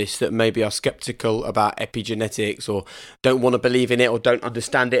listening to this that maybe are sceptical about epigenetics or don't want to believe in it or don't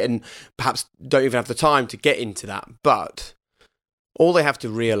understand it and perhaps don't even have the time to get into that. But all they have to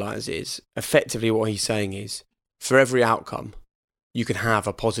realise is, effectively what he's saying is, for every outcome, you can have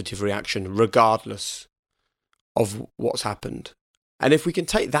a positive reaction regardless of what's happened. And if we can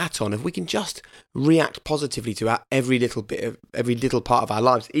take that on, if we can just react positively to every little part of our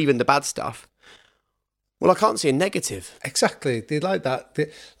lives, even the bad stuff, well, I can't see a negative. Exactly. They like that.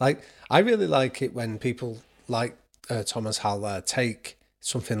 I really like it when people like Thomas Hal take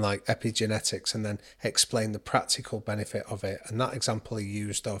something like epigenetics and then explain the practical benefit of it. And that example he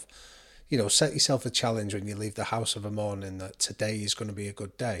used of, set yourself a challenge when you leave the house of a morning that today is going to be a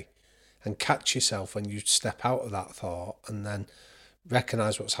good day, and catch yourself when you step out of that thought and then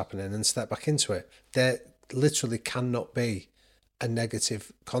recognise what's happening and step back into it. There literally cannot be a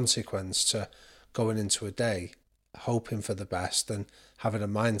negative consequence to going into a day hoping for the best and having a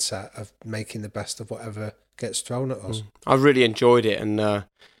mindset of making the best of whatever gets thrown at us. I really enjoyed it, and I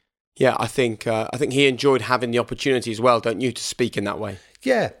think he enjoyed having the opportunity as well, don't you, to speak in that way?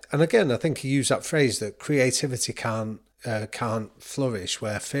 Yeah, and again, I think he used that phrase that creativity can't flourish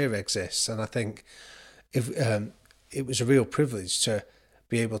where fear exists, and I think if it was a real privilege to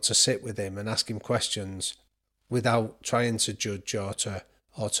be able to sit with him and ask him questions without trying to judge or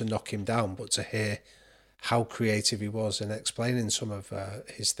to knock him down, but to hear how creative he was in explaining some of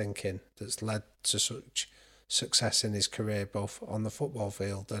his thinking that's led to such success in his career, both on the football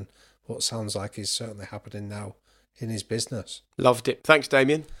field and what sounds like is certainly happening now in his business. Loved it. Thanks,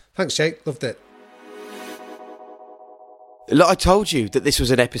 Damien. Thanks, Jake. Loved it. Look, I told you that this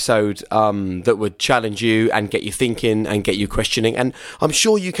was an episode that would challenge you and get you thinking and get you questioning. And I'm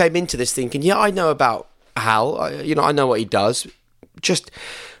sure you came into this thinking, yeah, I know about Hal. I know what he does. Just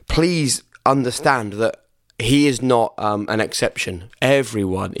please understand that he is not an exception.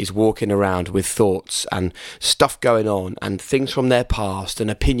 Everyone is walking around with thoughts and stuff going on and things from their past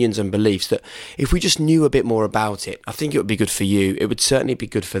and opinions and beliefs that if we just knew a bit more about it, I think it would be good for you. It would certainly be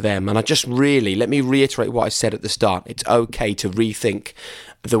good for them. And let me reiterate what I said at the start. It's okay to rethink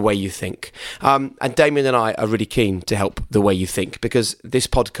the way you think. And Damien and I are really keen to help the way you think, because this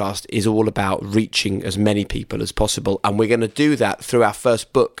podcast is all about reaching as many people as possible. And we're going to do that through our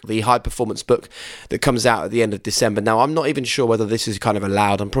first book, the high performance book that comes out at the end of December. Now, I'm not even sure whether this is kind of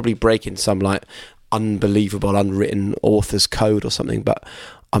allowed. I'm probably breaking some unbelievable unwritten author's code or something, but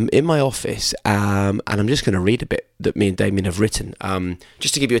I'm in my office and I'm just going to read a bit that me and Damien have written,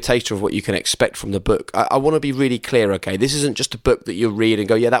 just to give you a taster of what you can expect from the book. I want to be really clear, okay? This isn't just a book that you'll read and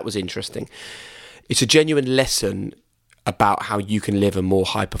go, yeah, that was interesting. It's a genuine lesson about how you can live a more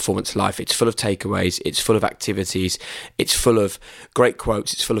high-performance life. It's full of takeaways, it's full of activities, it's full of great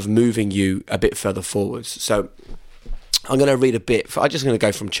quotes, it's full of moving you a bit further forwards. So I'm going to read a bit. I'm just going to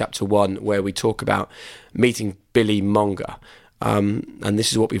go from chapter 1, where we talk about meeting Billy Monger. And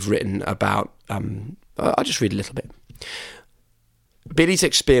this is what we've written about. I'll just read a little bit. Billy's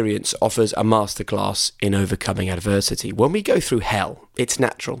experience offers a masterclass in overcoming adversity. When we go through hell, it's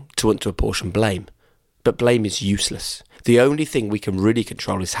natural to want to apportion blame. But blame is useless. The only thing we can really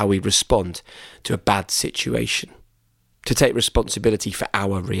control is how we respond to a bad situation. To take responsibility for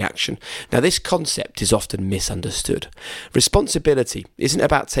our reaction. Now, this concept is often misunderstood. Responsibility isn't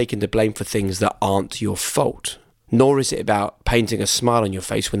about taking the blame for things that aren't your fault. Nor is it about painting a smile on your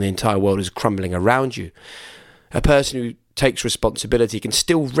face when the entire world is crumbling around you. A person who takes responsibility can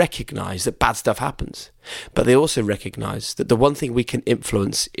still recognise that bad stuff happens. But they also recognise that the one thing we can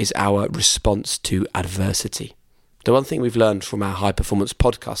influence is our response to adversity. The one thing we've learned from our high performance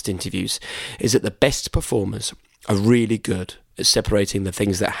podcast interviews is that the best performers are really good at separating the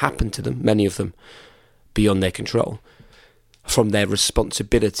things that happen to them, many of them beyond their control, from their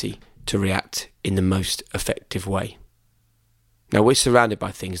responsibility to react in the most effective way. Now, we're surrounded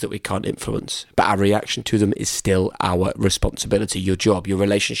by things that we can't influence, but our reaction to them is still our responsibility. Your job, your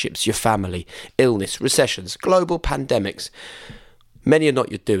relationships, your family, illness, recessions, global pandemics. Many are not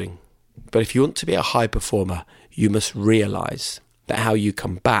your doing. But if you want to be a high performer, you must realise that how you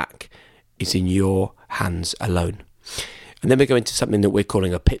come back is in your hands alone. And then we go into something that we're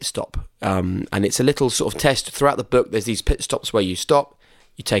calling a pit stop. And it's a little sort of test. Throughout the book, there's these pit stops where you stop,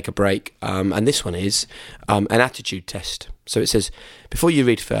 you take a break, and this one is an attitude test. So it says, before you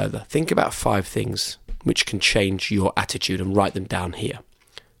read further, think about 5 things which can change your attitude and write them down here.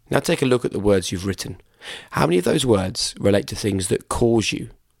 Now take a look at the words you've written. How many of those words relate to things that cause you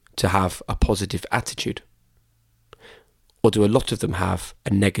to have a positive attitude? Or do a lot of them have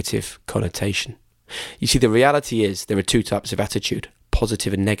a negative connotation? You see, the reality is there are 2 types of attitude,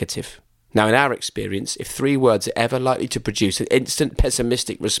 positive and negative. Now, in our experience, if 3 words are ever likely to produce an instant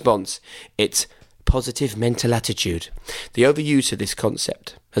pessimistic response, it's positive mental attitude. The overuse of this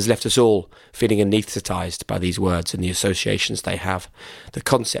concept has left us all feeling anaesthetised by these words and the associations they have. The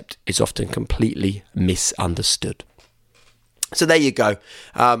concept is often completely misunderstood. So there you go.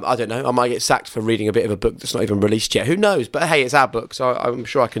 I don't know. I might get sacked for reading a bit of a book that's not even released yet. Who knows? But hey, it's our book, so I'm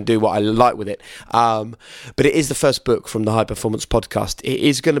sure I can do what I like with it. But it is the first book from the High Performance Podcast. It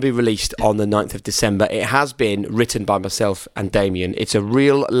is going to be released on the 9th of December. It has been written by myself and Damien. It's a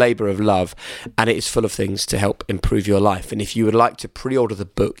real labour of love, and it is full of things to help improve your life. And if you would like to pre-order the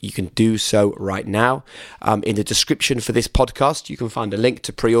book, you can do so right now. In the description for this podcast, you can find a link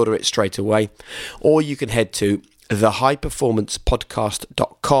to pre-order it straight away, or you can head to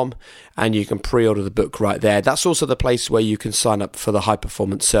thehighperformancepodcast.com and you can pre-order the book right there. That's also the place where you can sign up for the High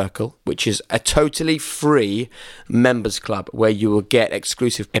Performance Circle, which is a totally free members club where you will get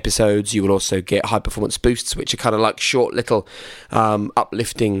exclusive episodes. You will also get high performance boosts, which are kind of like short little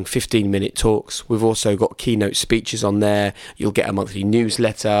uplifting 15-minute talks. We've also got keynote speeches on there. You'll get a monthly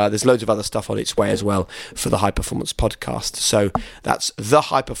newsletter. There's loads of other stuff on its way as well for the High Performance Podcast. So that's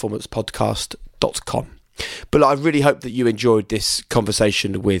thehighperformancepodcast.com. But I really hope that you enjoyed this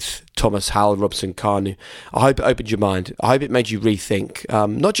conversation with Thomas Hal Robson-Kanu. I hope it opened your mind. I hope it made you rethink,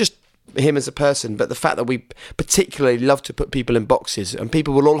 not just him as a person, but the fact that we particularly love to put people in boxes, and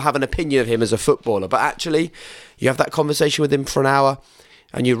people will all have an opinion of him as a footballer. But actually, you have that conversation with him for an hour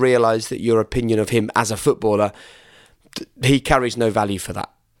and you realise that your opinion of him as a footballer, he carries no value for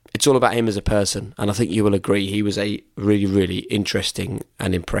that. It's all about him as a person, and I think you will agree he was a really, really interesting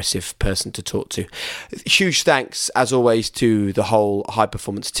and impressive person to talk to. Huge thanks, as always, to the whole High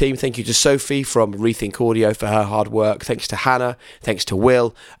Performance team. Thank you to Sophie from Rethink Audio for her hard work. Thanks to Hannah. Thanks to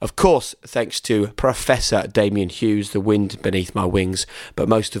Will. Of course, thanks to Professor Damien Hughes, the wind beneath my wings. But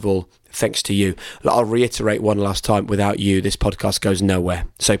most of all, thanks to you. I'll reiterate one last time, without you, this podcast goes nowhere.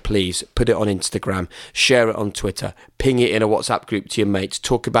 So please, put it on Instagram, share it on Twitter, ping it in a WhatsApp group to your mates,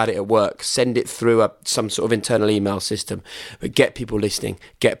 talk about it at work, send it through some sort of internal email system. But get people listening,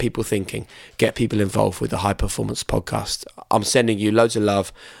 get people thinking, get people involved with the High Performance Podcast. I'm sending you loads of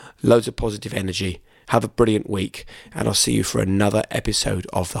love, loads of positive energy. Have a brilliant week, and I'll see you for another episode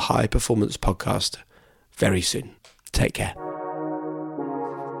of the High Performance Podcast very soon. Take care.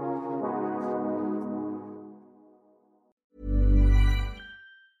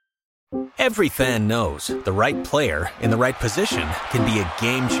 Every fan knows the right player in the right position can be a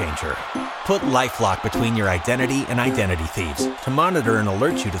game changer. Put LifeLock between your identity and identity thieves to monitor and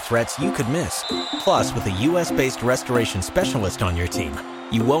alert you to threats you could miss. Plus, with a U.S.-based restoration specialist on your team,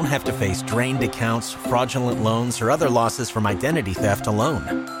 you won't have to face drained accounts, fraudulent loans, or other losses from identity theft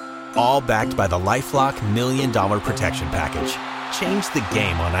alone. All backed by the LifeLock $1 Million Protection Package. Change the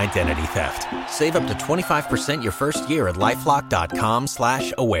game on identity theft. Save up to 25% your first year at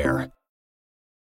LifeLock.com/aware.